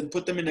politicians and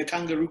put them in a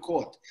kangaroo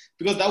court,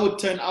 because that would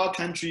turn our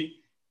country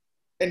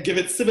and give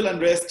it civil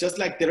unrest just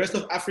like the rest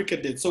of Africa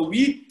did. So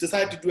we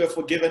decided to do a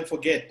forgive and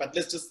forget, but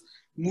let's just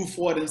move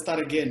forward and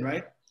start again,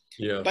 right?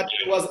 Yeah. But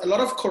there was a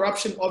lot of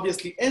corruption,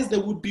 obviously, as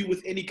there would be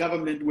with any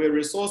government, where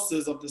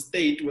resources of the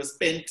state were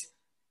spent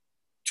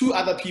to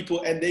other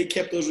people and they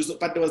kept those resources,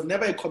 but there was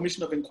never a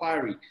commission of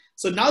inquiry.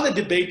 So now the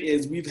debate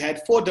is, we've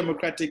had 4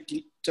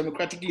 democratically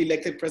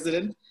elected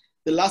presidents.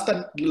 The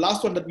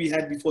last one that we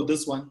had before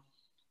this one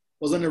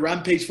was on a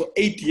rampage for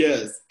 8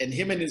 years, and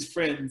him and his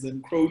friends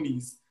and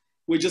cronies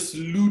were just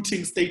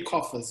looting state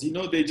coffers. You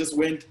know, they just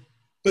went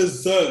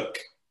berserk.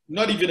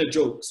 Not even a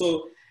joke.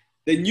 So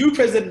the new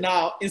president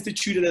now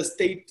instituted a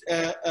state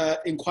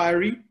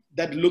inquiry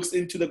that looks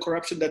into the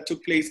corruption that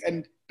took place.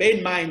 And bear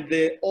in mind,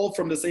 they're all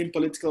from the same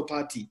political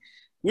party,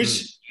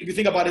 which, if you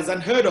think about it, is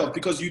unheard of,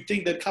 because you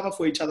think they'd cover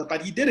for each other,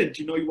 but he didn't.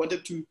 You know, he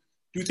wanted to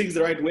do things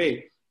the right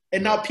way.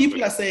 And now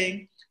people are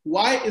saying,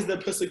 why is the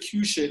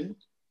persecution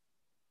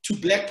to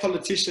black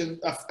politicians,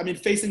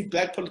 facing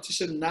black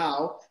politicians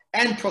now,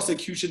 and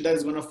prosecution that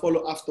is going to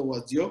follow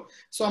afterwards, yo?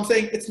 So I'm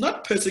saying it's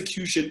not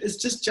persecution, it's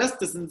just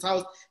justice, and it's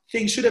how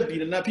things should have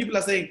been. And now people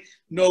are saying,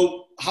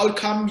 no, how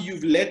come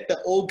you've let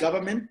the old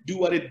government do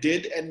what it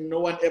did and no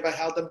one ever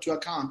held them to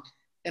account?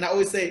 And I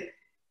always say,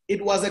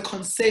 it was a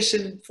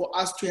concession for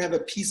us to have a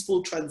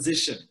peaceful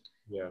transition.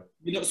 Yeah.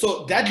 You know,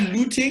 so that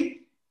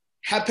looting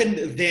happened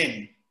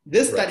then.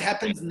 This that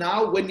happens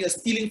now when you're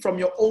stealing from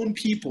your own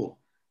people.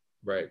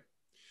 Right.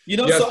 You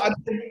know, so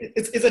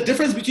it's a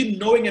difference between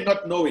knowing and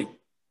not knowing.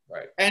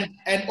 Right.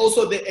 And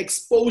also the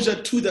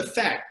exposure to the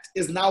fact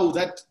is now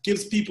that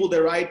gives people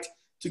the right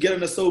to get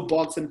on a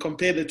soapbox and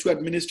compare the two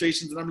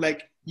administrations. And I'm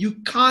like, you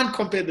can't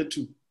compare the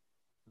two.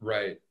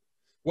 Right.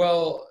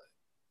 Well,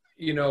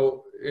 you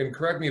know, and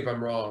correct me if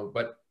I'm wrong,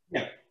 but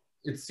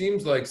it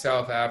seems like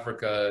South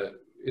Africa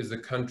is a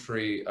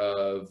country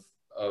of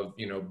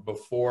you know,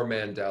 before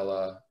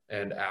Mandela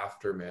and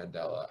after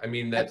Mandela. I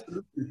mean, that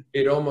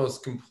it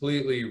almost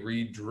completely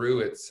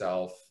redrew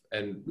itself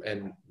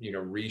and you know,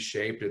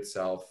 reshaped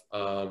itself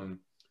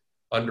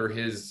under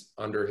his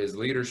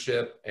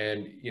leadership.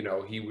 And you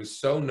know, he was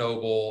so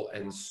noble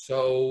and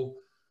so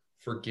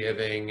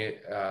forgiving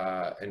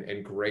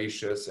and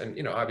gracious, and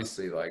you know,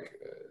 obviously like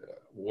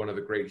one of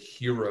the great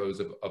heroes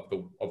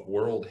of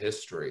world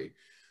history.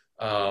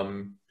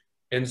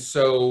 And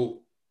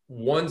so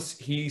once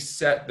he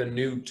set the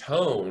new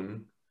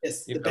tone,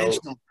 you know,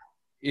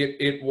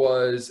 it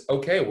was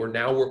okay.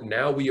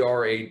 Now we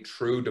are a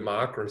true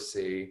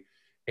democracy,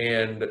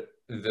 and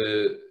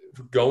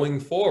going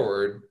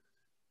forward,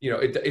 you know,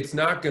 it's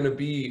not going to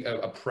be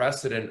a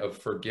precedent of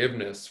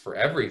forgiveness for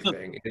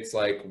everything. It's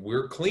like,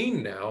 we're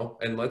clean now,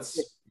 and let's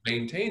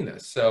maintain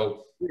this.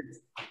 So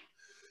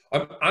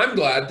I'm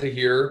glad to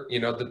hear, you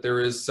know, that there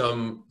is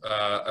some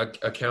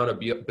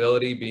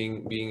accountability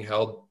being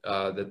held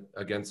that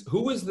against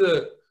who was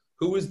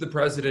the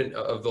president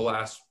of the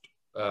last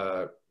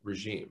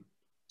regime?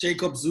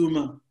 Jacob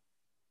Zuma.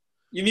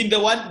 You mean the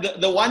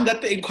one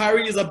that the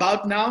inquiry is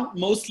about now,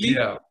 mostly?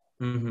 Yeah.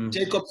 Mm-hmm.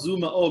 Jacob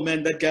Zuma. Oh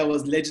man, that guy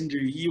was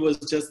legendary. He was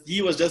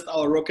just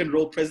our rock and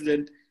roll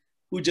president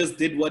who just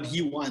did what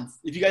he wants.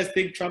 If you guys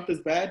think Trump is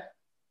bad,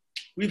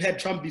 we've had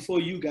Trump before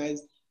you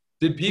guys.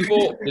 Did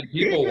people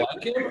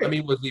like him? I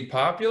mean, was he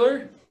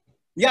popular?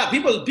 Yeah,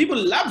 people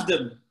loved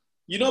him.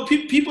 You know,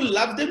 people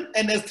loved him,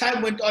 and as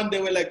time went on,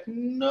 they were like,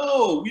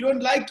 "No, we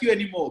don't like you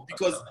anymore,"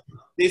 because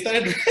they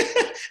started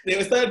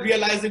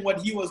realizing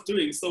what he was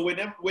doing. So when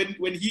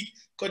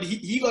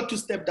he got to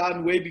step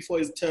down way before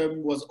his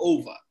term was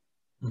over.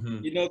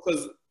 Mm-hmm. You know,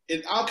 because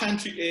in our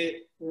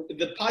country,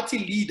 the party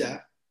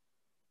leader,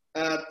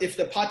 if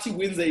the party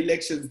wins the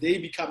elections, they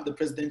become the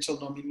presidential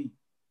nominee.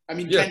 I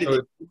mean, yeah,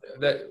 so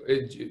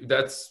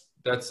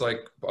that's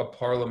like a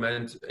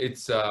parliament.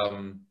 It's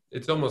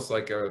almost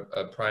like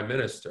a prime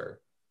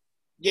minister.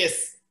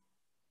 Yes,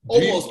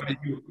 almost.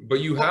 But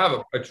you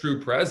have a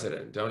true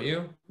president, don't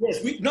you?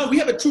 Yes, we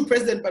have a true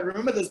president. But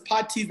remember, there's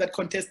parties that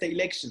contest the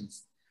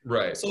elections.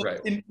 Right. So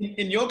right.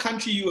 In your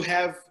country, you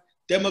have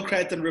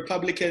Democrats and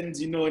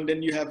Republicans, you know, and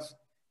then you have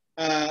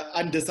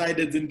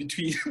undecideds in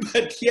between.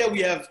 But here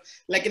we have,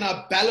 like in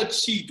our ballot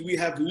sheet, we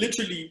have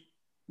literally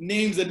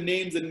names and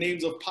names and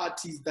names of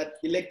parties that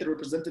elect a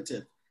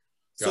representative.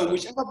 So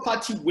whichever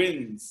party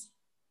wins,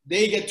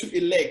 they get to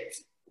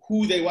elect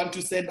who they want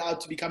to send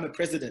out to become a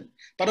president.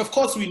 But of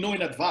course, we know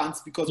in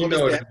advance, because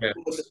obviously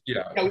they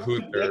have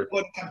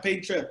a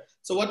campaign trail.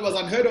 So what was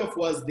unheard of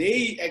was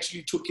they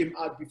actually took him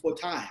out before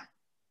time,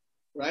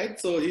 right?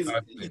 So he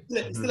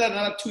still had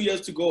another 2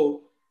 years to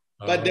go,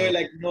 but they were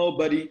like, no,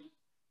 buddy,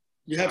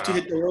 you have to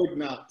hit the road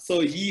now. So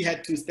he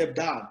had to step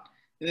down.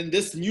 And then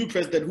this new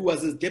president, who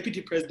was his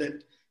deputy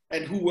president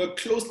and who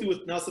worked closely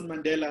with Nelson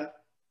Mandela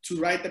to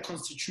write the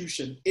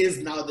constitution, is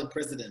now the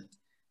president.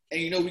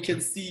 And, you know, we can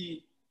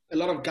see a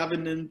lot of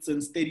governance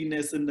and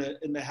steadiness in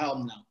the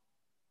helm now.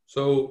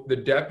 So the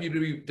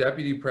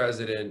deputy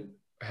president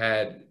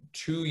had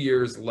 2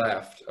 years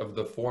left of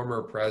the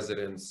former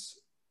president's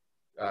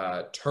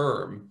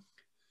term.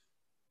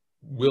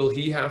 Will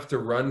he have to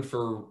run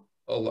for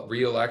a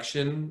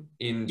re-election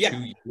in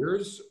 2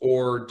 years,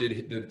 or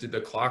did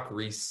the clock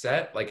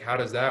reset? Like, how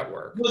does that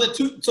work? Well,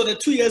 the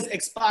 2 years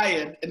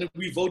expired, and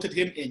we voted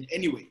him in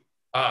anyway.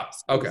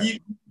 Okay.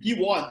 He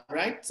won,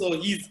 right?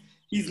 So he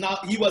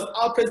was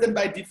our president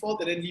by default,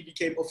 and then he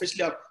became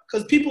officially out,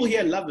 because people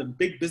here love him.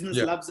 Big business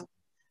loves him.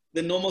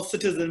 The normal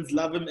citizens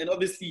love him, and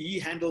obviously he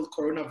handled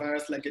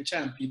coronavirus like a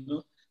champ, you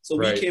know. So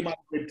we came out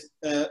with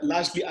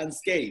largely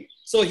unscathed.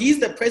 So he's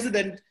the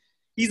president.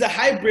 He's a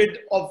hybrid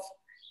of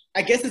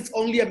I guess it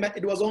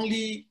was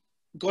only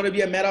going to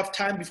be a matter of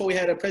time before we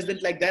had a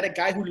president like that, a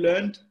guy who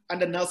learned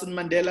under Nelson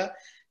Mandela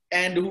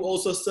and who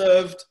also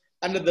served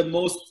under the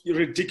most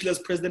ridiculous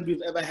president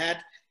we've ever had.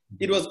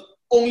 It was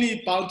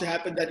only bound to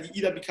happen that he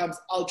either becomes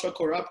ultra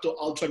corrupt or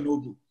ultra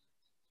noble.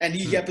 And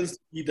he happens to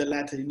be the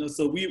latter, you know.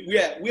 So we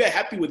are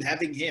happy with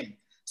having him.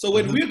 So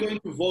when we're going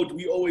to vote,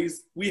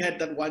 we had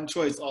that one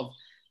choice of,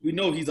 we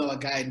know he's our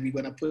guy and we're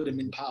going to put him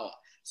in power.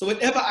 So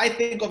whenever I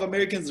think of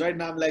Americans right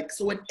now, I'm like,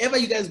 so whenever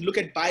you guys look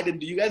at Biden,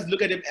 do you guys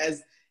look at him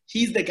as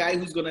he's the guy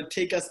who's going to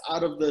take us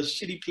out of the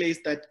shitty place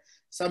that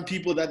some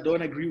people that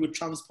don't agree with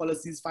Trump's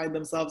policies find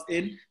themselves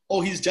in?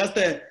 Or he's just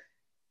a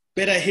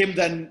better him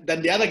than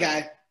the other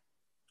guy?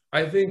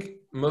 I think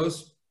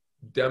most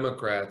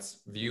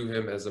Democrats view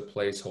him as a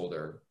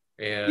placeholder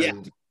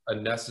and a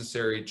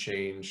necessary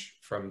change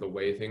from the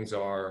way things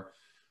are.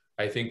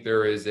 I think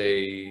there is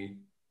a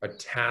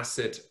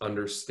tacit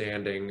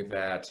understanding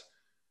that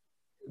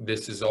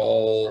this is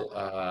all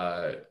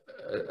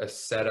a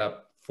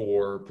setup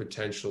for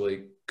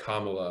potentially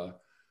Kamala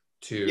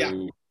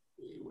to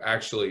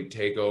actually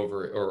take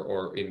over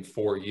or in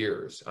 4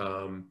 years.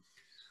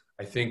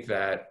 I think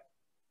that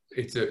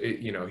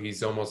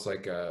he's almost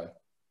like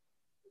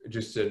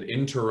just an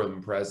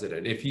interim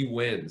president. If he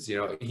wins, you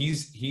know,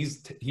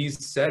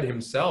 he's said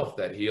himself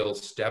that he'll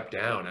step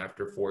down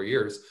after 4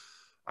 years.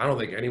 I don't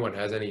think anyone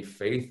has any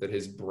faith that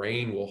his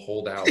brain will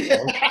hold out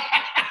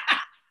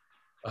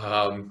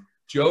long.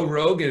 Joe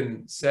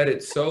Rogan said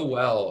it so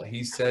well.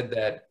 He said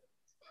that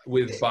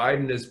with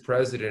Biden as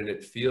president,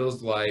 it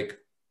feels like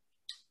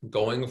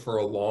going for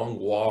a long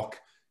walk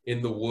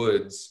in the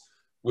woods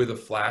with a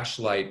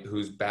flashlight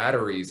whose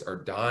batteries are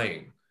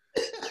dying.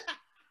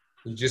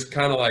 You just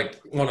kind of like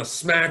want to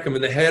smack him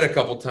in the head a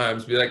couple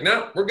times, be like,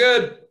 no, we're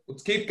good.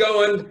 Let's keep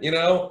going, you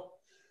know?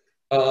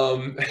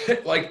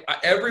 Like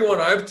everyone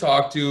I've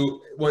talked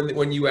to,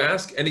 when you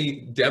ask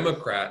any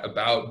Democrat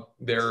about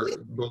their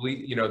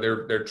belief, you know,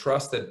 their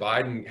trust that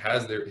Biden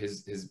has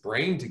his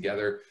brain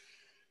together,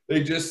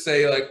 they just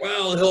say like,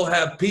 well, he'll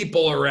have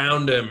people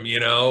around him, you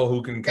know,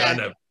 who can kind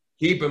of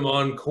keep him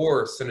on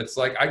course. And it's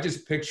like, I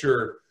just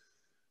picture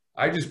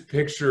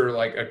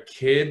like a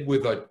kid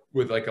with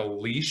like a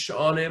leash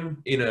on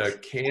him in a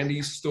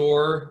candy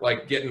store,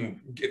 like get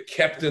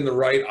kept in the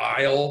right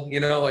aisle, you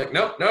know, like,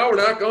 no, we're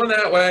not going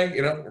that way.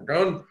 You know, we're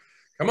going,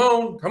 come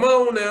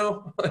on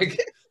now. Like,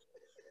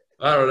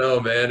 I don't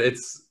know, man.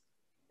 It's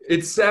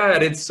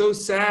sad. It's so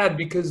sad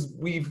because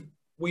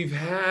we've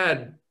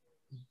had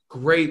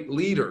great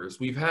leaders.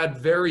 We've had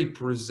very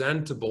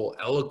presentable,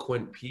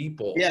 eloquent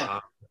people.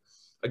 Yeah.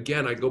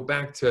 Again, I go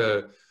back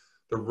to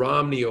the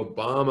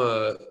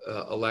Romney-Obama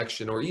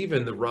election, or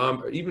even the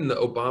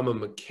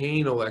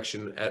Obama-McCain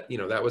election.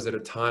 That was at a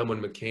time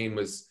when McCain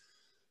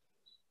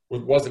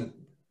wasn't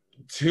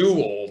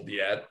too old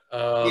yet.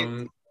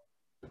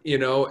 You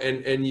know,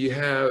 and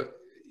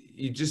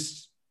you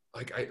just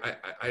like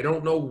I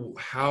don't know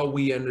how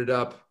we ended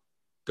up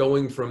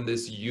going from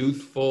this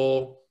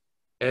youthful,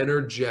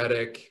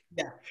 energetic,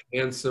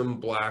 handsome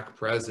black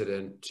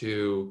president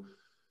to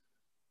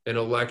an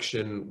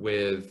election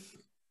with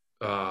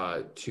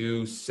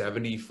 2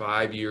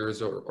 75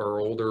 years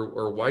or older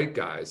or white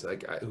guys,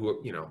 like who,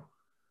 you know,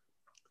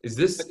 is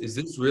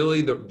this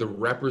really the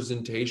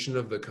representation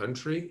of the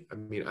country? I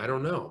mean, I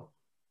don't know.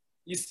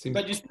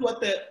 But you see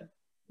what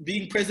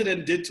being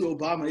president did to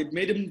Obama. It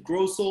made him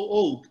grow so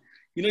old.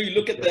 You know, you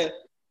look at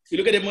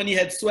him when he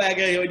had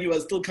swagger, when he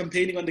was still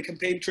campaigning on the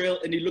campaign trail,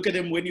 and you look at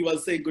him when he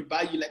was saying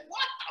goodbye, you're like,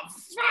 what the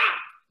fuck?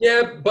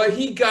 Yeah, but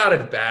he got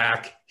it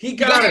back. He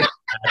got it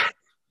back.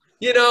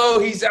 You know,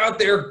 he's out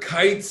there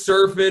kite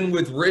surfing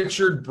with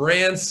Richard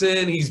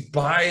Branson. He's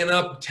buying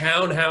up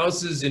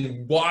townhouses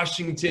in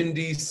Washington,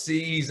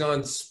 D.C. He's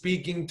on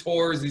speaking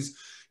tours. He's,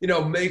 you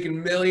know,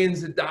 making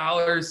millions of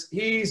dollars.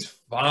 He's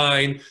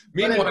fine.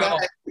 Meanwhile,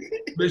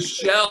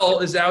 Michelle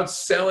is out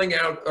selling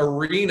out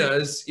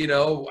arenas, you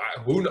know,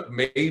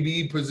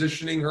 maybe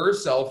positioning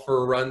herself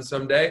for a run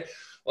someday.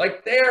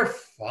 Like, they're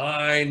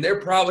fine. They're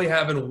probably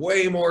having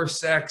way more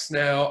sex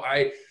now.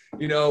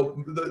 You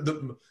know,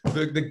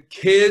 the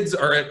kids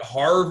are at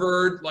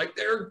Harvard, like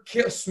they're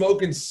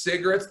smoking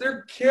cigarettes.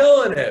 They're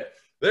killing it.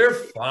 They're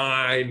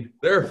fine.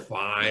 They're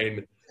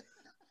fine.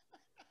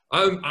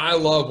 I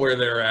love where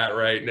they're at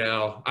right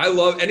now. I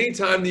love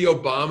anytime the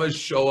Obamas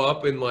show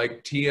up in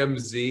like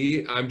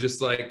TMZ, I'm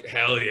just like,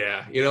 hell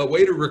yeah. You know,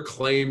 way to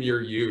reclaim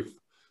your youth.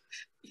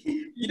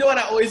 You know what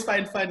I always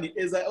find funny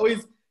is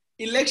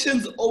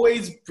elections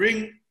always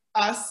bring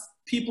us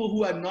people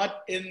who are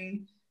not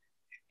in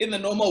the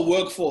normal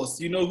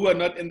workforce, you know, who are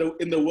not in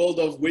the world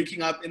of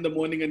waking up in the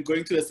morning and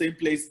going to the same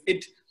place.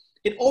 It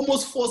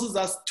almost forces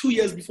us 2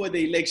 years before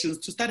the elections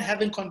to start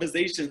having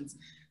conversations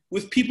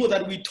with people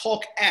that we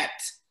talk at,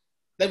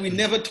 that we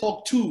never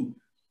talk to.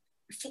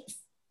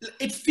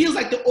 It feels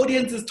like the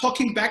audience is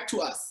talking back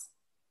to us.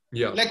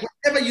 Yeah. Like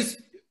whenever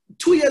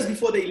 2 years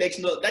before the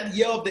election, or that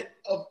year of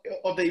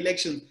the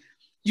election,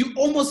 you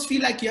almost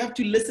feel like you have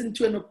to listen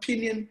to an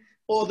opinion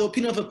or the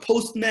opinion of a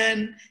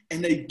postman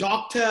and a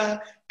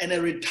doctor and a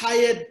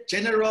retired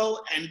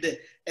general and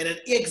an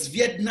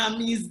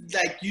ex-Vietnamese,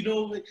 like, you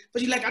know,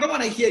 but you're like, I don't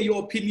want to hear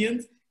your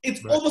opinions.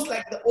 It's almost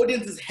like the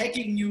audience is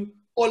heckling you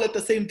all at the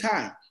same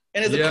time.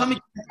 And as a comic,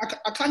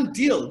 I can't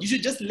deal. You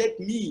should just let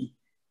me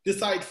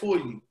decide for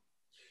you.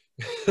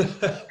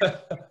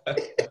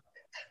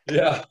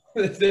 Yeah,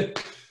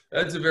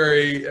 that's a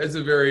very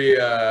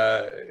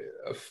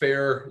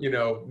fair, you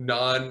know,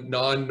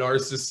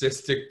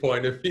 non-narcissistic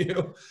point of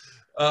view.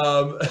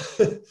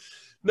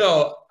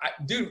 No,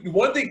 dude,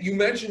 one thing you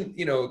mentioned,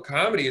 you know,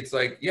 comedy, it's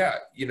like, yeah,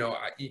 you know,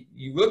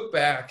 you look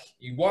back,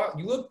 you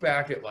look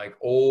back at like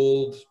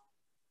old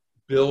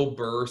Bill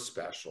Burr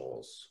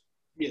specials.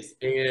 Yes.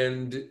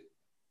 And,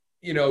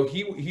 you know,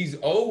 he's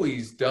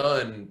always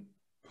done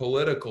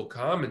political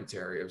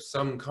commentary of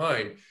some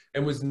kind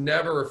and was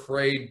never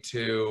afraid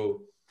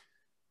to,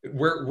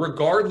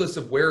 regardless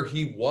of where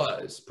he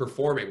was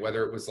performing,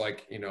 whether it was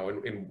like, you know,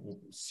 in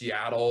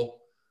Seattle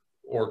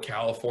or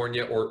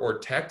California or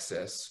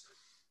Texas,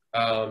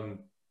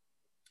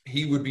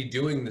 he would be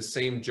doing the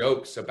same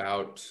jokes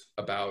about,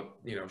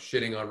 you know,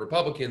 shitting on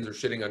Republicans or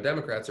shitting on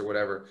Democrats or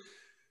whatever.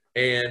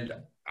 And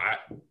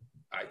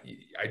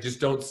I just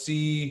don't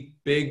see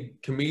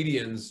big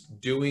comedians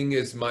doing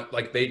as much.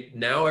 Like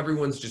now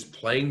everyone's just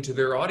playing to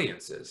their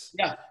audiences.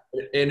 Yeah.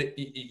 And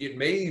it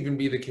may even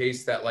be the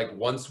case that like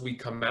once we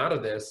come out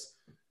of this,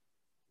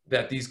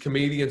 that these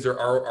comedians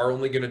are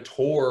only going to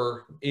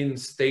tour in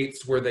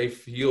states where they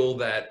feel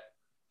that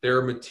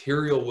their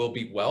material will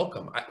be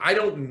welcome. I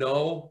don't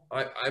know.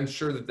 I'm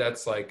sure that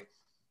that's like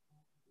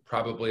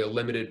probably a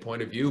limited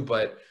point of view,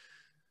 but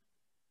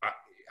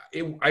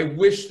I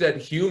wish that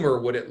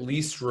humor would at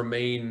least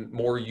remain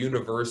more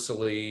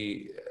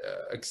universally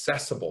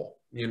accessible,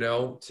 you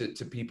know,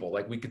 to people.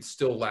 Like we could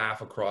still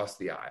laugh across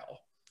the aisle.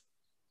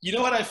 You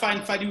know what I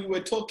find funny? We were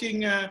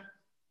talking to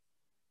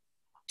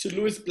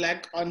Lewis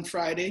Black on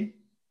Friday.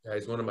 Yeah,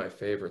 he's one of my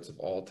favorites of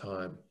all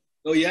time.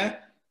 Oh, yeah?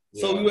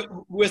 So we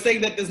were saying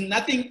that there's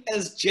nothing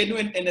as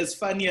genuine and as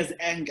funny as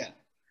anger.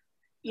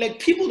 Like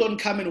people don't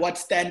come and watch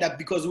stand-up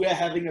because we're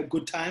having a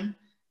good time.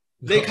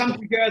 They come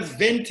to hear us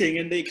venting,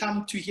 and they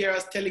come to hear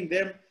us telling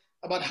them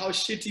about how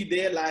shitty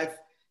their life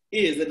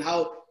is and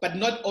how, but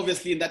not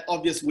obviously in that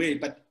obvious way,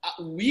 but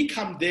we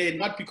come there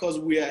not because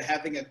we are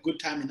having a good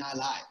time in our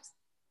lives.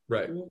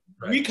 Right.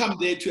 We come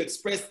there to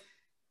express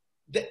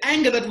the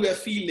anger that we are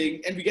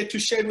feeling, and we get to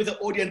share it with the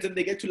audience, and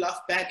they get to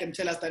laugh back and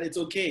tell us that it's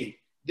okay.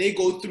 They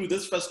go through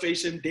this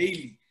frustration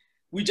daily.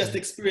 We just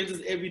experience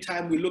it every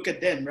time we look at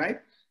them, right?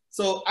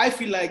 So I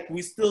feel like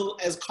we still,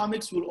 as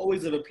comics, will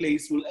always have a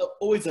place, will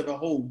always have a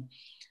home,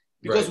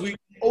 because we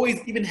always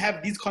even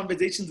have these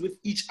conversations with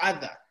each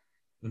other.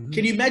 Mm-hmm.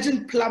 Can you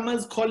imagine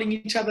plumbers calling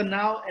each other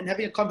now and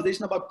having a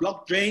conversation about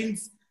blocked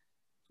drains?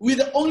 We're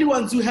the only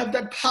ones who have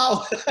that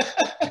power.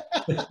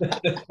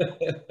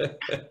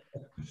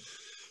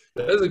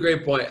 That's a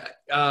great point.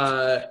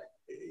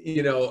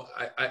 You know,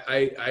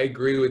 I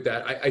agree with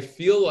that. I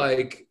feel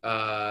like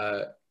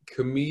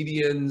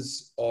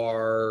comedians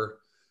are,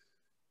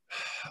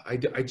 I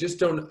just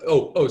don't,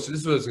 so this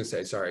is what I was gonna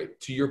say, sorry.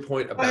 To your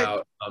point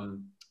about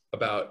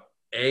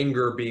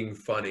anger being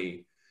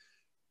funny.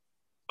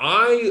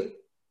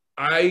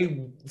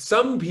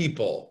 Some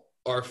people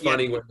are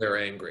funny when they're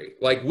angry.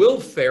 Like Will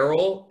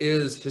Ferrell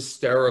is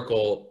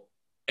hysterical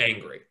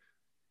angry.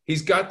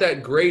 He's got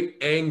that great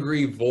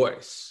angry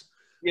voice.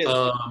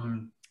 Yes.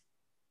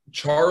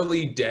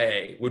 Charlie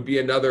Day would be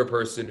another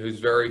person who's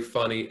very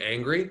funny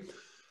angry.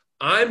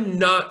 I'm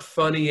not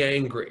funny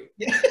angry.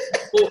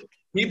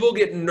 People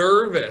get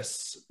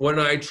nervous when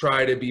I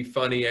try to be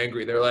funny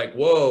angry. They're like,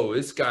 whoa,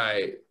 this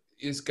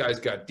guy's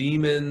got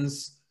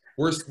demons.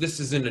 This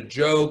isn't a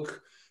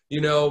joke.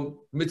 You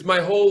know, it's my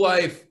whole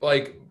life.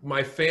 Like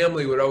my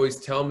family would always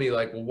tell me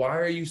like, well, why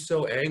are you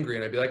so angry?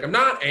 And I'd be like, I'm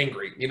not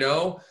angry, you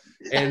know?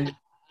 And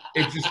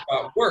it just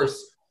got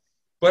worse.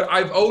 But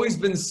I've always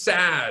been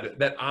sad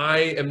that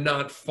I am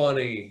not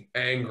funny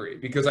angry,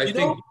 because I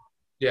think,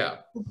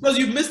 because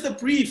you missed the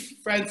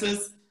brief,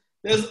 Francis.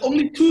 There's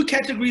only two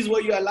categories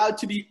where you're allowed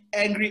to be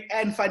angry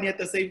and funny at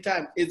the same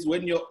time. It's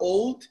when you're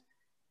old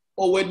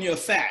or when you're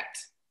fat.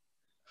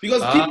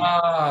 Because people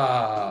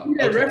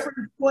need a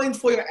reference point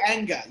for your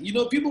anger. You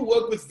know, people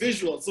work with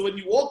visuals. So when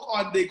you walk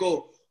on, they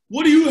go,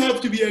 what do you have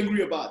to be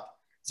angry about?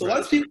 So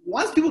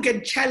once people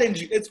can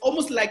challenge you, it's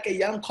almost like a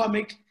young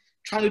comic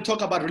trying to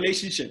talk about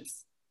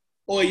relationships,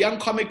 or a young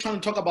comic trying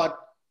to talk about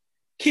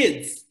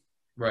kids.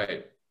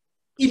 Right.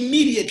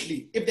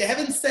 Immediately, if they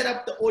haven't set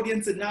up the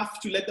audience enough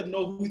to let them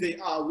know who they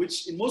are,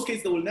 which in most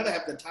cases they will never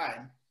have the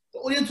time, the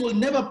audience will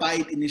never buy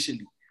it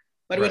initially.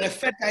 But when a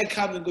fat guy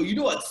comes and go, you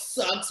know what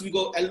sucks? We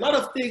go, a lot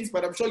of things,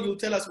 but I'm sure you'll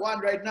tell us one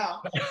right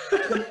now.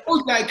 When the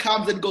old guy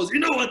comes and goes, you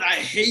know what I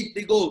hate?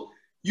 They go,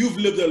 you've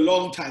lived a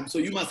long time, so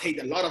you must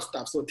hate a lot of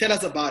stuff. So tell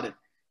us about it.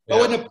 But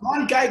when a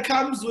blonde guy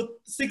comes with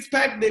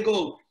six-pack, they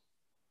go,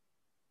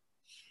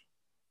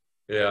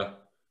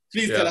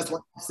 please tell us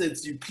what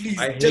upsets you. Please.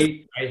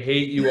 I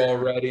hate you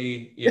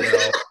already. You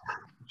know,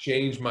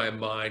 change my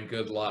mind.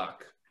 Good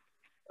luck.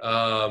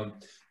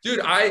 Dude,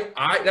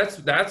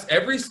 that's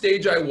every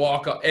stage I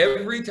walk up,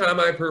 every time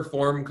I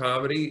perform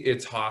comedy,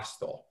 it's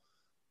hostile.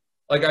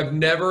 Like I've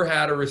never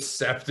had a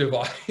receptive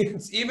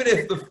audience, even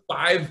if the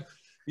five,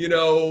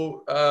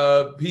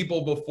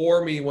 people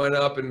before me went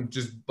up and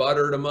just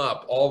buttered them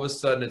up. All of a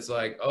sudden it's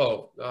like,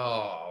 oh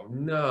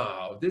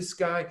no, this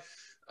guy.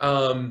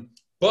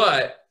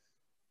 But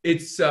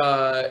it's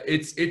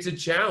a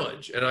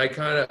challenge, and I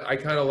kind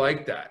of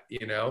like that,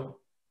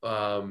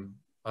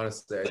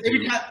 honestly.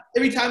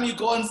 Every time you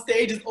go on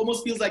stage, it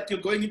almost feels like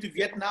you're going into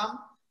Vietnam.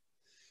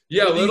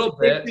 Yeah, a little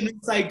bit.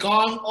 In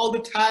Saigon all the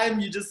time.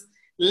 You just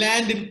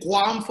land in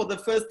Guam for the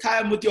first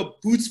time with your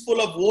boots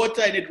full of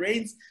water and it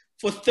rains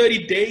for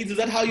 30 days. Is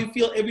that how you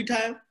feel every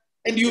time?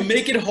 And you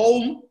make it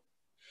home?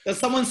 Does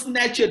someone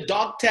snatch your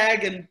dog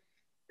tag and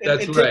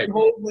That's take right. it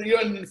home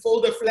and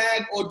fold the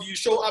flag? Or do you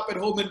show up at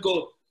home and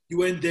go, you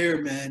went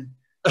there, man?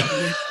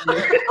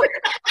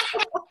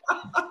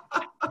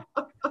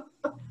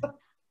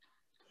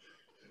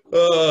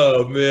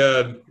 Oh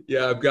man,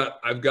 yeah,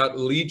 I've got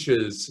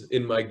leeches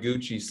in my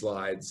Gucci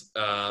slides.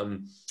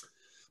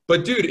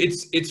 But dude,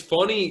 it's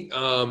funny,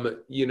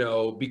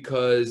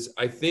 because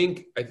I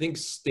think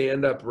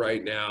stand up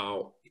right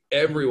now,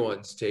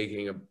 everyone's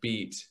taking a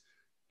beat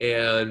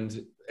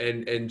and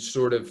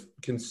sort of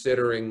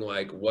considering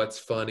like what's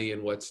funny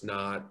and what's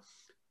not.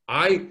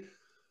 I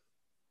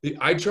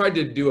tried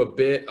to do a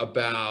bit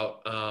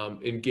about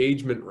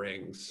engagement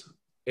rings,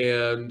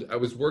 and I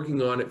was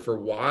working on it for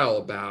a while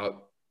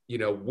about,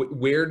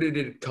 where did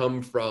it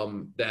come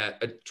from that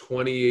a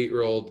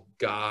 28-year-old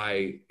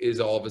guy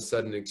is all of a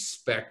sudden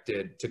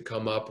expected to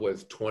come up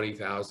with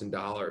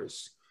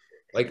 $20,000?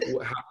 Like,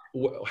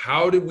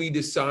 how did we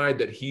decide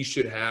that he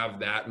should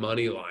have that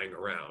money lying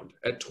around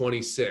at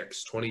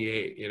 26,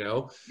 28,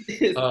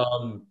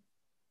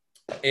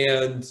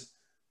 and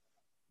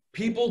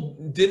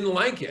people didn't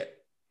like it.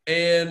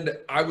 And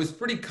I was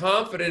pretty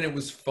confident it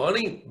was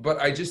funny,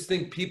 but I just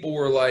think people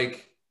were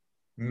like,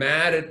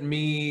 mad at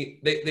me.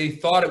 They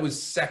thought it was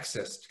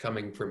sexist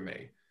coming from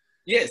me.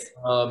 Yes.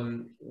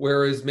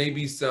 Whereas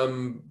maybe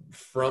some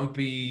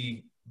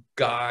frumpy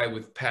guy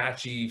with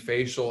patchy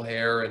facial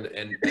hair and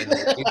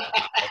it's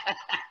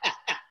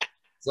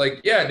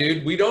like, yeah,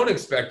 dude, we don't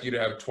expect you to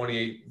have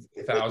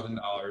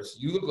 $28,000.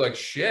 You look like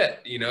shit.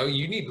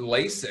 You need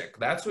LASIK.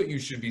 That's what you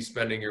should be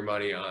spending your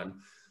money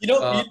on. You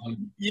know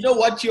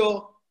what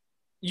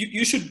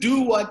you should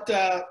do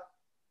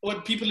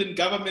what people in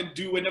government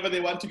do whenever they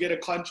want to get a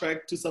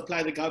contract to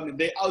supply the government.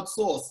 They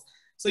outsource.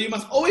 So you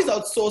must always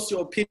outsource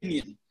your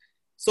opinion.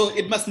 So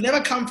it must never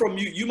come from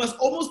you. You must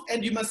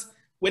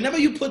whenever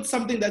you put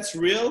something that's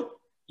real,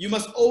 you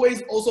must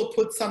always also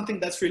put something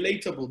that's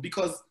relatable,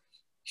 because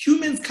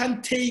humans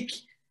can't take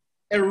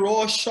a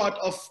raw shot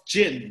of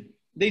gin.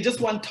 They just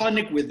want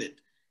tonic with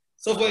it.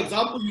 So for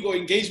example, you go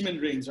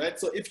engagement rings, right?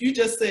 So if you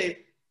just say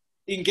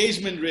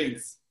engagement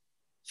rings,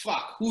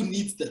 fuck, who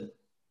needs them?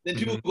 Then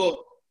people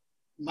go,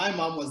 my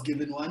mom was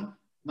given one.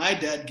 My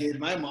dad gave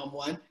my mom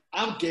one.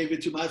 I gave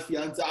it to my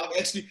fiance.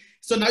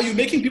 So now you're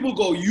making people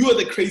go, you are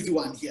the crazy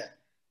one here.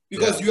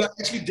 Because you are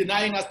actually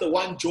denying us the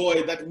one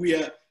joy that we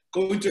are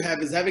going to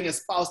have, is having a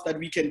spouse that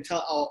we can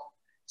tell our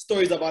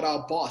stories about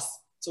our boss.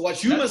 So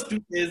what you must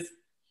do is,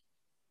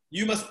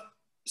 you must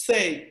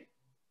say,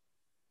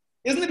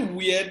 isn't it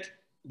weird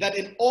that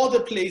in all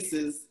the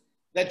places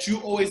that you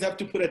always have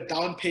to put a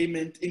down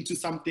payment into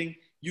something,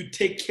 you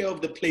take care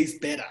of the place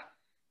better?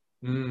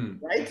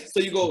 Right? So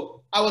you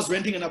go, I was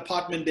renting an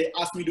apartment. They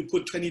asked me to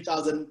put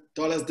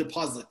 $20,000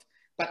 deposit,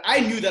 but I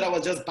knew that I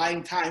was just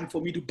buying time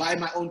for me to buy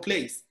my own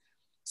place.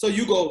 So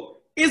you go,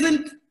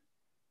 isn't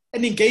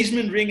an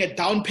engagement ring a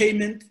down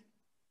payment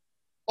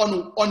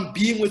on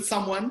being with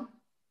someone?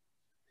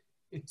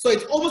 So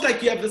it's almost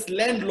like you have this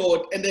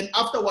landlord, and then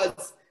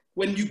afterwards,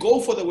 when you go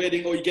for the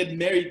wedding or you get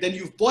married, then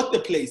you've bought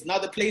the place. Now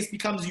the place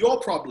becomes your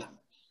problem.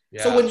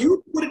 Yeah. So when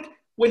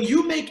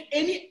you make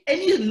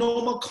any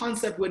normal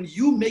concept, when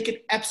you make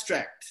it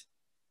abstract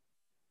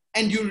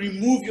and you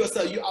remove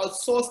yourself, you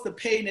outsource the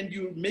pain and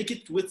you make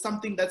it with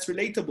something that's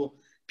relatable,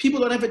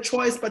 people don't have a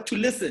choice but to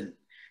listen,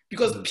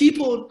 because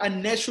people are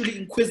naturally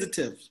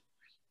inquisitive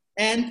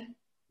and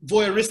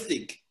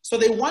voyeuristic. So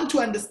they want to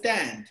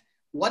understand,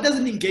 what does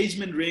an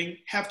engagement ring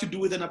have to do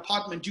with an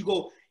apartment? You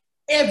go,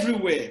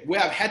 everywhere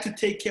where I've had to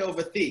take care of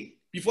a thing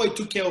before it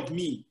took care of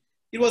me,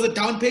 it was a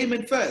down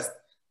payment first.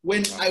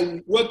 When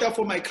I worked out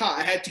for my car,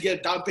 I had to get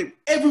a down payment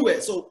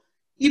everywhere. So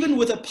even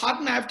with a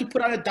partner, I have to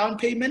put out a down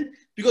payment,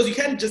 because you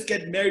can't just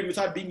get married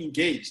without being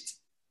engaged.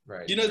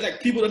 Right. It's like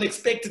people don't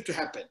expect it to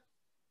happen.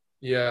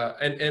 Yeah.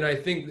 And I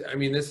think,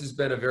 this has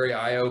been a very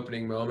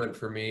eye-opening moment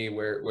for me,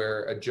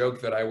 where a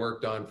joke that I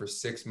worked on for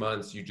 6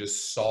 months, you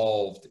just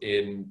solved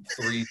in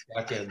 3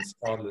 seconds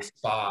on the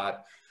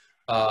spot.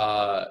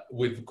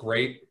 With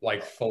great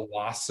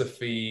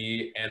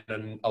philosophy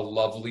and a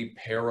lovely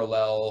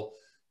parallel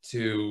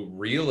to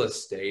real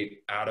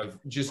estate, out of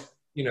just,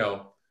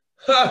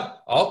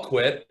 I'll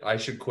quit. I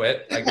should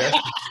quit, I guess.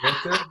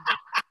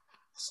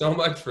 So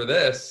much for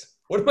this.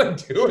 What am I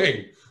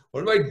doing?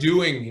 What am I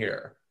doing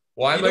here?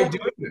 Why You am I know,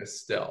 doing this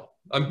still?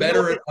 I'm you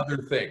better know, at other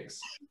things.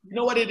 you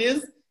know what it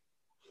is?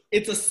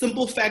 It's a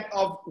simple fact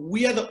of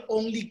we are the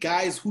only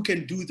guys who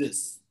can do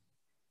this.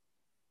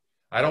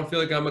 I don't feel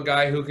like I'm a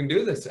guy who can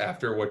do this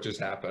after what just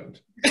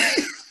happened.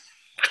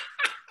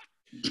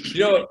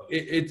 You know,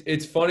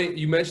 it's funny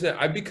you mentioned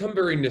that. I've become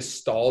very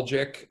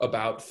nostalgic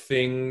about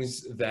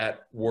things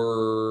that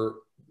were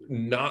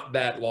not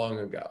that long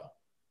ago.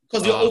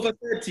 Because you're over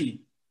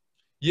 30.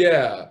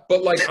 Yeah,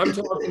 but like I've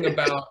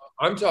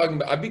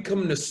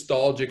become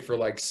nostalgic for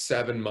like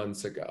 7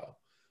 months ago.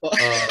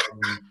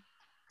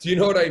 Do you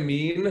know what I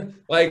mean?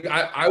 Like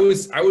I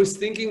was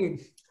thinking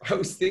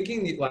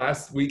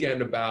last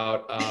weekend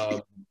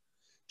about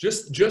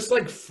just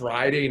like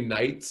Friday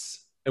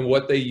nights and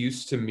what they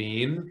used to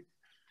mean,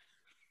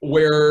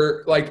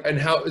 where like, and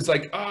how it's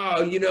like,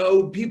 oh, you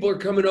know, people are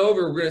coming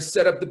over, we're gonna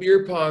set up the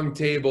beer pong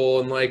table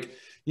and like,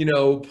 you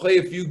know, play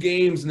a few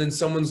games, and then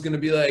someone's gonna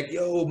be like,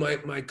 yo,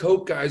 my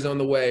Coke guy's on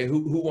the way,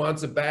 who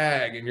wants a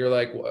bag? And you're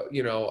like, well,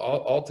 you know,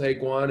 I'll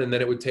take one. And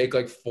then it would take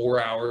like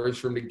 4 hours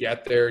for him to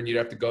get there, and you'd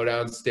have to go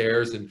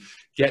downstairs and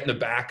get in the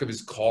back of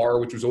his car,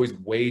 which was always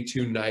way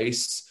too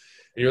nice.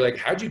 And you're like,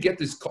 how'd you get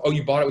this car? Oh,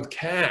 you bought it with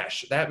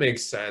cash. That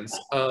makes sense.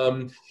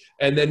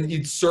 And then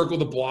you'd circle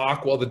the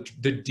block while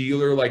the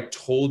dealer like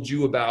told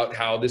you about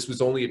how this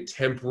was only a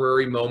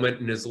temporary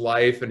moment in his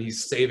life, and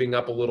he's saving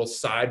up a little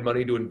side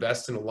money to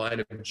invest in a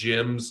line of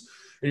gyms.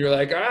 And you're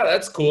like, ah,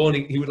 that's cool. And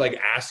he would like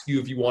ask you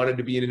if you wanted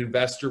to be an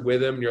investor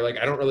with him. And you're like,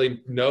 I don't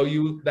really know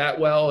you that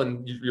well,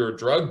 and you're a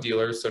drug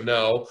dealer, so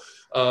no.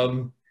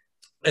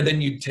 And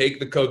then you'd take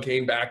the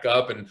cocaine back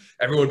up, and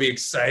everyone would be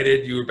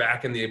excited. You were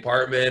back in the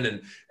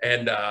apartment,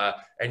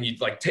 and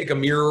you'd like take a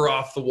mirror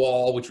off the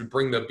wall, which would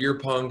bring the beer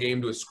pong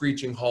game to a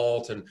screeching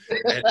halt. And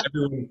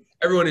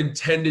everyone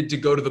intended to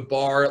go to the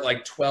bar at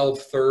like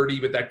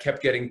 12:30, but that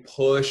kept getting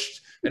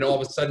pushed. And all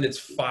of a sudden it's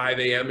 5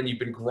 a.m. and you've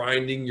been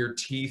grinding your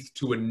teeth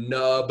to a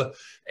nub.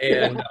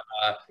 And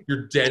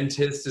your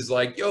dentist is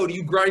like, yo, do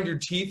you grind your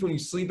teeth when you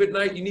sleep at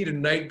night? You need a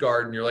night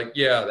guard. And you're like,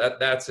 yeah,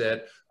 that's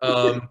it.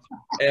 Those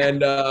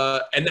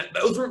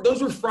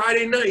were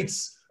Friday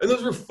nights, and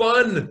those were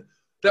fun.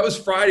 That was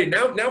Friday.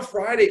 Now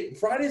Friday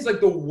is like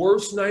the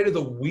worst night of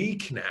the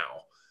week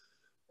now.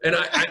 And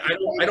I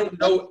don't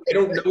know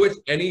it's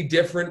any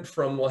different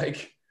from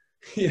like,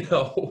 you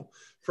know,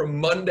 from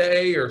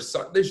Monday or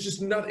something. There's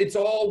just nothing. It's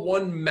all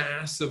one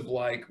massive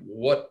like,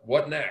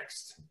 what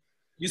next?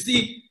 You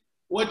see,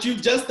 what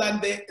you've just done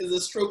there is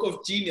a stroke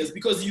of genius,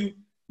 because you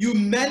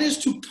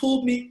managed to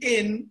pull me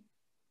in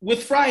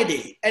with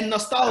Friday and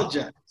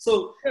nostalgia.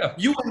 So yeah.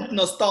 You went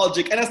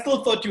nostalgic, and I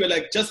still thought you were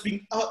like just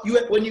being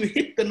when you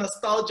hit the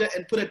nostalgia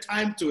and put a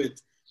time to it,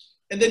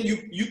 and then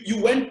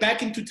you went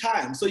back into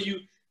time. So you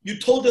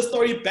told the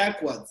story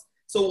backwards.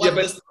 So what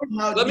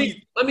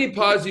let me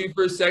pause you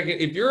for a second.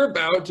 If you're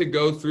about to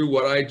go through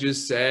what I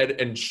just said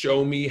and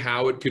show me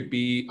how it could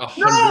be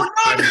 100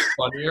 times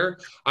funnier,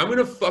 I'm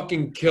gonna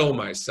fucking kill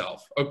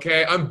myself.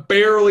 Okay, I'm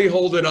barely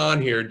holding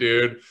on here,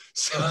 dude.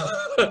 So,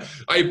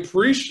 I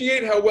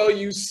appreciate how well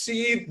you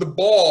see the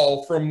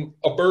ball from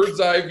a bird's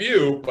eye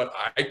view, but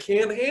I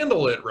can't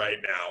handle it right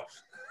now.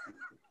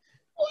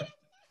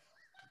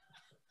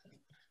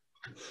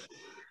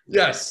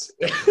 Yes.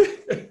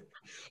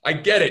 I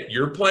get it.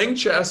 You're playing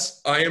chess.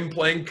 I am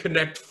playing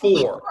Connect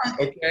 4.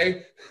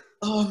 Okay.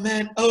 Oh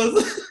man, I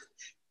was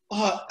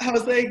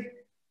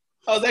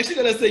actually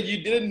gonna say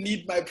you didn't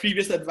need my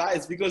previous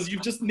advice, because you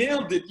just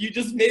nailed it. You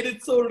just made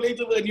it so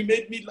relatable, and you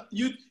made me.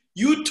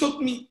 You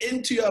took me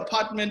into your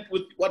apartment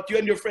with what you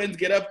and your friends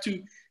get up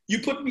to. You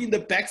put me in the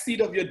backseat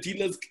of your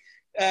dealer's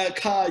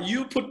car.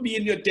 You put me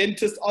in your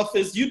dentist's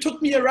office. You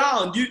took me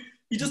around. You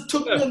just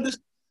took me on this.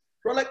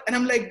 And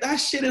I'm like, that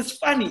shit is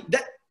funny.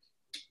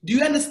 Do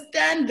you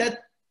understand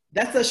that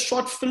that's a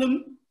short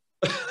film?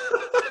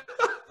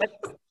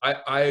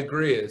 I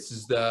agree. This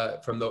is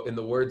in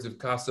the words of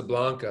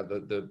Casablanca,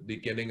 the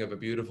beginning of a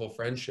beautiful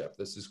friendship.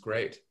 This is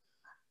great.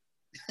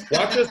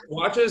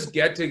 Watch us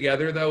get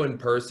together though in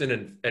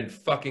person and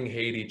fucking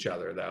hate each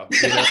other though.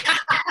 You know?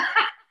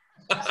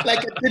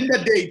 Like a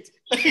Tinder date.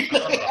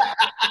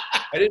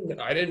 I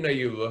didn't know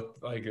you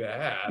looked like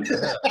that.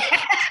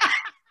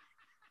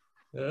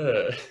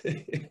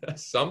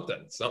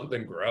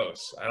 Something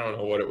gross. I don't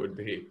know what it would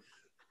be.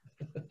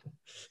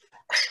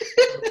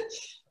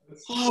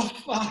 Oh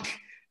fuck!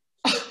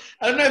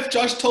 I don't know if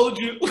Josh told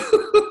you. We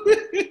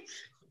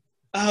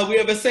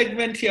have a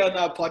segment here on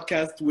our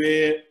podcast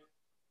where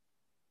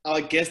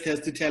our guest has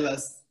to tell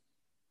us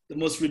the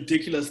most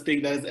ridiculous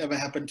thing that has ever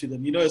happened to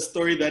them. You know, a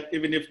story that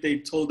even if they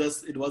told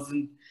us it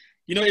wasn't,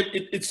 you know,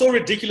 it's so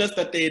ridiculous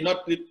that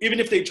even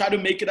if they try to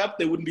make it up,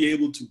 they wouldn't be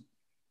able to.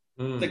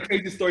 The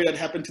crazy story that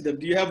happened to them.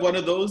 Do you have one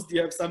of those? Do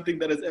you have something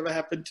that has ever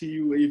happened to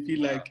you where you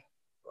feel like,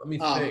 let me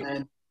think.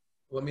 Man.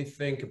 Let me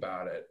think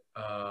about it.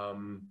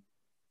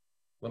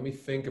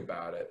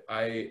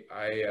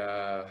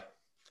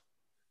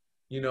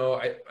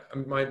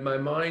 My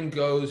mind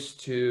goes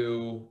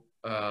to,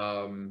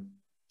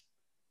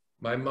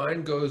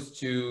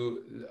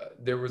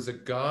 there was a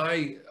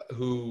guy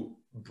who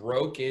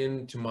broke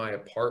into my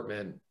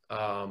apartment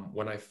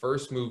when I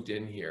first moved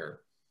in here.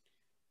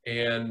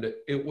 And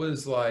it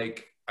was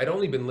like, I'd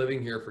only been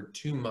living here for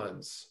 2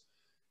 months,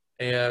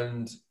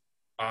 and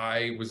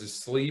I was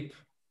asleep,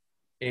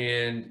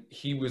 and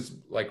he was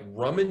like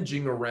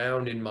rummaging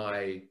around in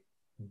my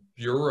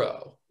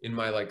bureau, in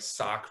my like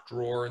sock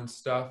drawer and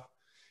stuff.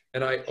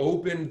 And I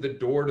opened the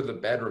door to the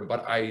bedroom,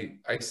 but I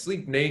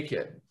sleep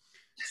naked.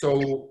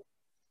 So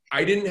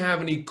I didn't have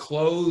any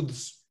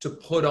clothes to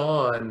put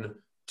on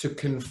to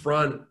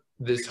confront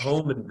this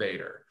home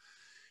invader.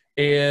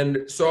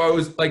 And so I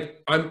was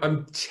like,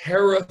 I'm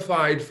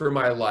terrified for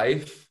my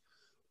life,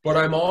 but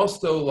I'm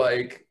also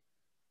like,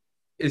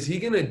 is he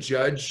going to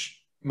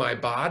judge my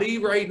body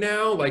right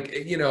now?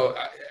 Like, you know,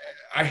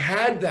 I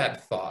had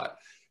that thought.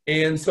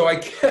 And so I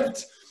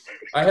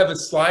have a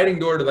sliding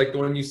door to like the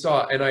one you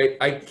saw, and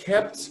I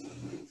kept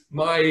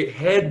my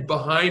head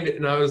behind it,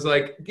 and I was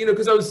like, you know,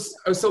 because I was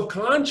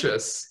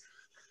self-conscious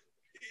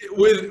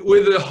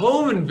with a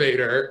home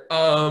invader,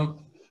 and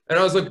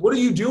I was like, what are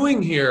you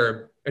doing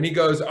here? And he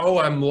goes, oh,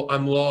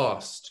 I'm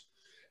lost.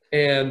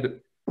 And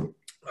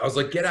I was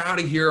like, get out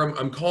of here.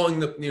 I'm calling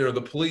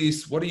the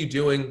police. What are you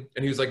doing?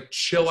 And he was like,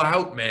 chill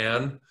out,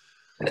 man.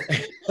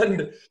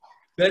 And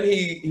then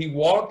he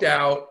walked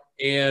out,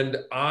 and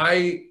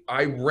I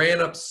ran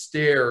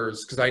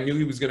upstairs because I knew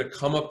he was going to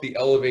come up the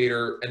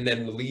elevator and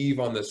then leave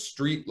on the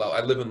street level.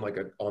 I live in like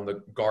on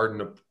the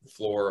garden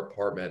floor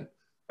apartment,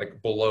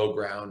 like below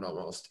ground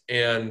almost.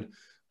 And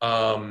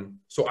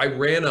so I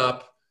ran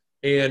up,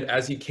 and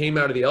as he came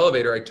out of the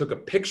elevator, I took a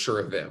picture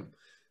of him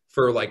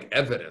for like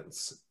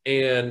evidence.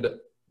 And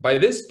by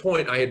this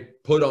point, I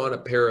had put on a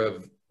pair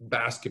of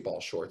basketball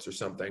shorts or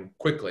something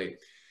quickly.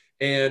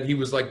 And he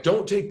was like,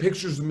 don't take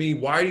pictures of me.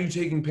 Why are you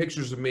taking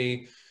pictures of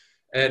me?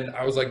 And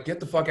I was like, get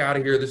the fuck out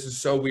of here. This is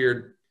so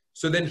weird.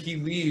 So then he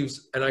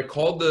leaves, and I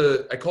called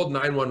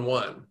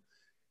 911.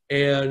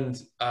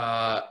 And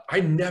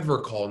I never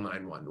call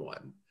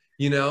 911,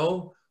 you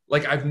know?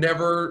 Like I've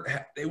never,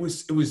 it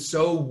was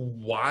so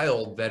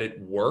wild that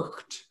it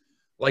worked.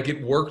 Like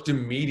it worked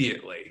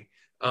immediately.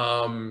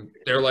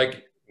 They're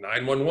like,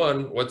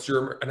 911, what's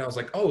your, and I was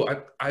like, oh,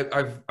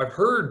 I've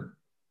heard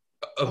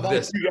of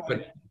this,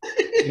 but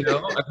you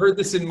know, I've heard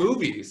this in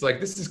movies. Like,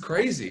 this is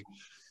crazy.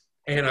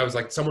 And I was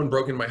like, someone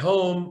broke in my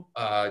home,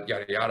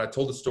 yada, yada,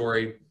 told the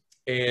story.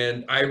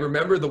 And I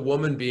remember the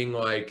woman being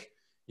like,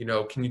 you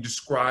know, can you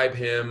describe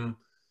him,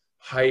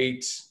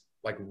 height,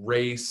 like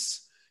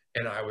race?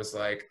 And I was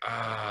like,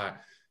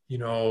 you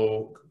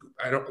know,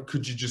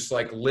 could you just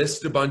like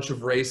list a bunch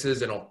of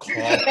races and I'll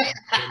call on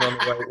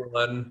the right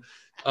one.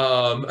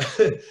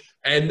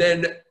 And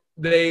then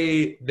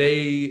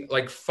they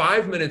like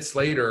 5 minutes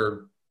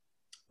later,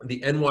 the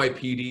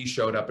NYPD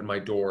showed up in my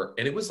door,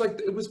 and it was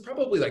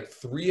probably like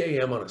 3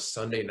 a.m. on a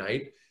Sunday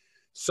night.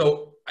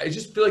 So I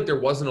just feel like there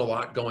wasn't a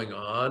lot going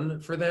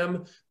on for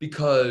them,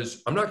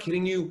 because I'm not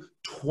kidding you,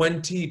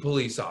 20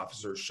 police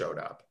officers showed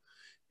up,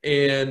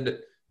 and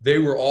they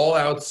were all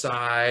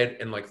outside,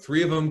 and like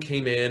 3 of them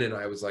came in, and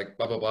I was like,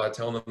 blah, blah, blah,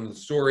 telling them the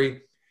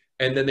story.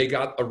 And then they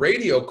got a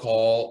radio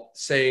call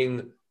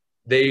saying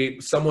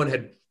someone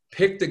had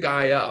picked a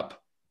guy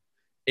up,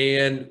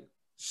 and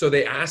so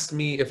they asked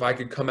me if I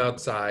could come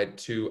outside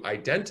to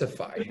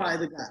identify him.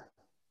 The guy.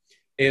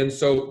 And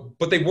so,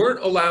 but they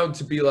weren't allowed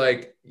to be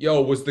like,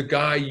 yo, was the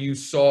guy you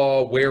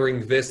saw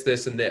wearing this,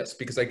 this, and this?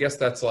 Because I guess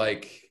that's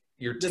like,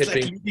 you're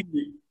tipping. Like,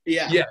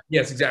 yeah. Yeah.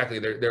 Yes, exactly.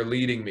 They're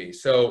leading me.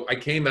 So I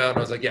came out and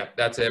I was like, yeah,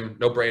 that's him.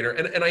 No brainer.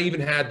 And I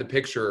even had the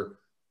picture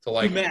to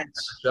like match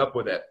up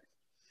with it.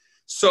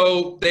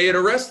 So they had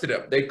arrested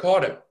him. They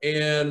caught him.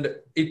 And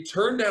it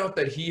turned out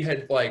that he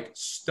had like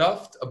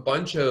stuffed a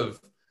bunch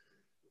of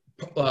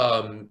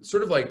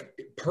sort of like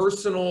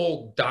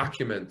personal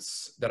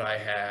documents that I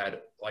had,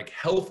 like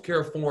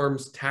healthcare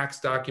forms, tax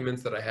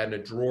documents that I had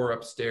in a drawer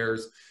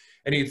upstairs.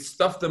 And he had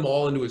stuffed them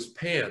all into his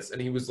pants. And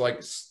he was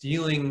like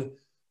stealing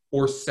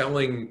or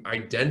selling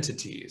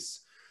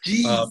identities,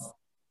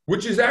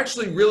 which is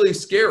actually really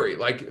scary.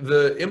 Like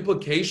the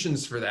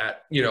implications for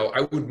that, you know,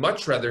 I would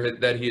much rather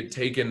that he had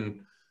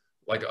taken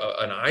like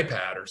an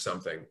iPad or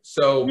something.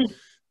 So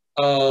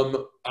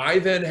I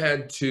then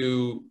had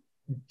to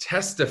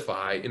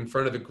testify in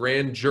front of the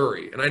grand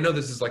jury. And I know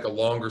this is like a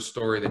longer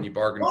story than you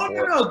bargained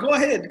for. No, go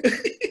ahead.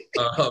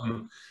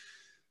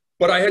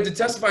 But I had to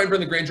testify in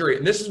front of the grand jury.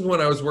 And this is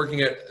when I was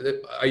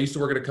I used to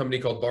work at a company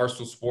called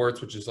Barstool Sports,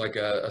 which is like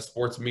a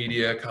sports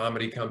media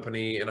comedy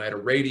company. And I had a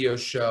radio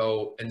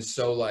show. And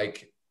so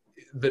like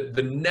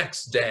the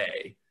next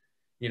day,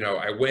 you know,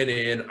 I went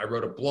in, I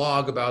wrote a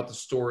blog about the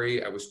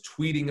story. I was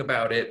tweeting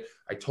about it.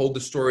 I told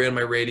the story on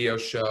my radio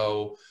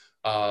show.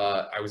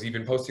 I was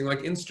even posting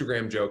like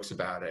Instagram jokes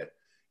about it.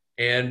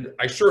 And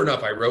sure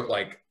enough, I wrote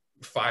like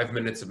 5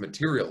 minutes of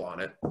material on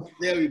it.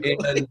 There we go.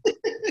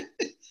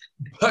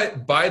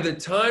 But by the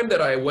time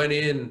that I went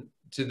in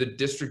to the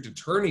district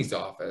attorney's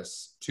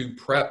office to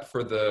prep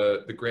for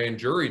the grand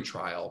jury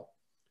trial,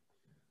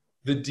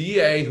 the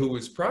DA who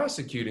was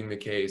prosecuting the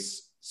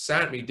case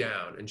sat me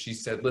down and she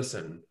said,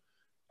 listen,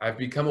 I've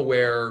become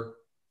aware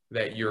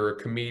that you're a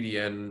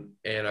comedian,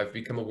 and I've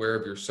become aware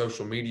of your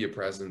social media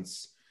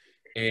presence.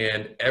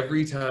 And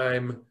every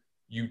time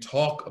you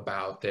talk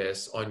about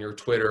this on your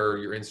Twitter,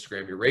 your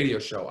Instagram, your radio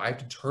show, I have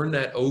to turn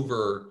that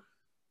over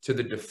to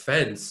the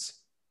defense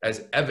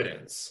as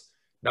evidence.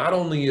 Not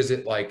only is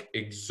it like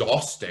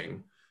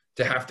exhausting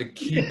to have to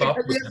keep up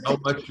with how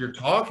much you're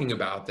talking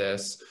about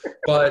this,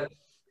 but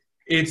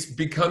it's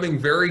becoming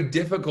very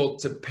difficult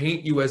to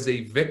paint you as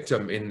a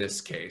victim in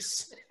this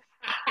case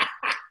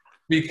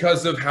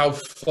because of how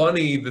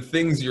funny the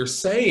things you're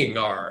saying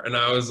are. And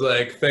I was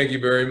like, thank you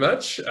very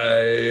much.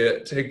 I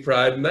take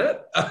pride in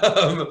that.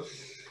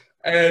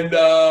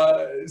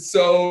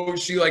 So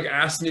she like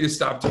asked me to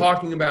stop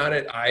talking about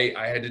it. I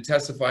had to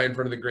testify in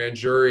front of the grand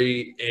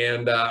jury.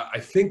 And I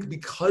think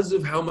because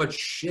of how much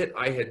shit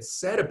I had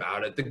said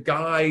about it, the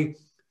guy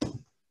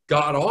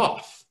got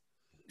off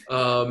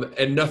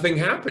and nothing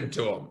happened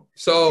to him.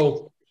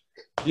 So,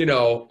 you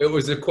know, it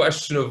was a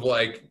question of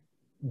like,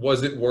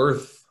 was it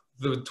worth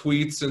the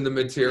tweets and the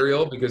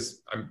material?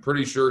 Because I'm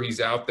pretty sure he's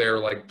out there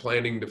like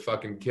planning to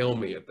fucking kill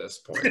me at this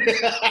point.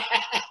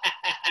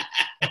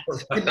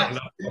 And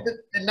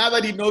now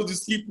that he knows to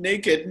sleep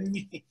naked.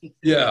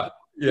 Yeah.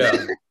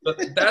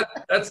 But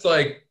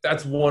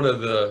that's one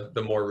of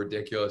the more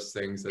ridiculous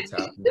things that's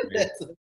happened to me.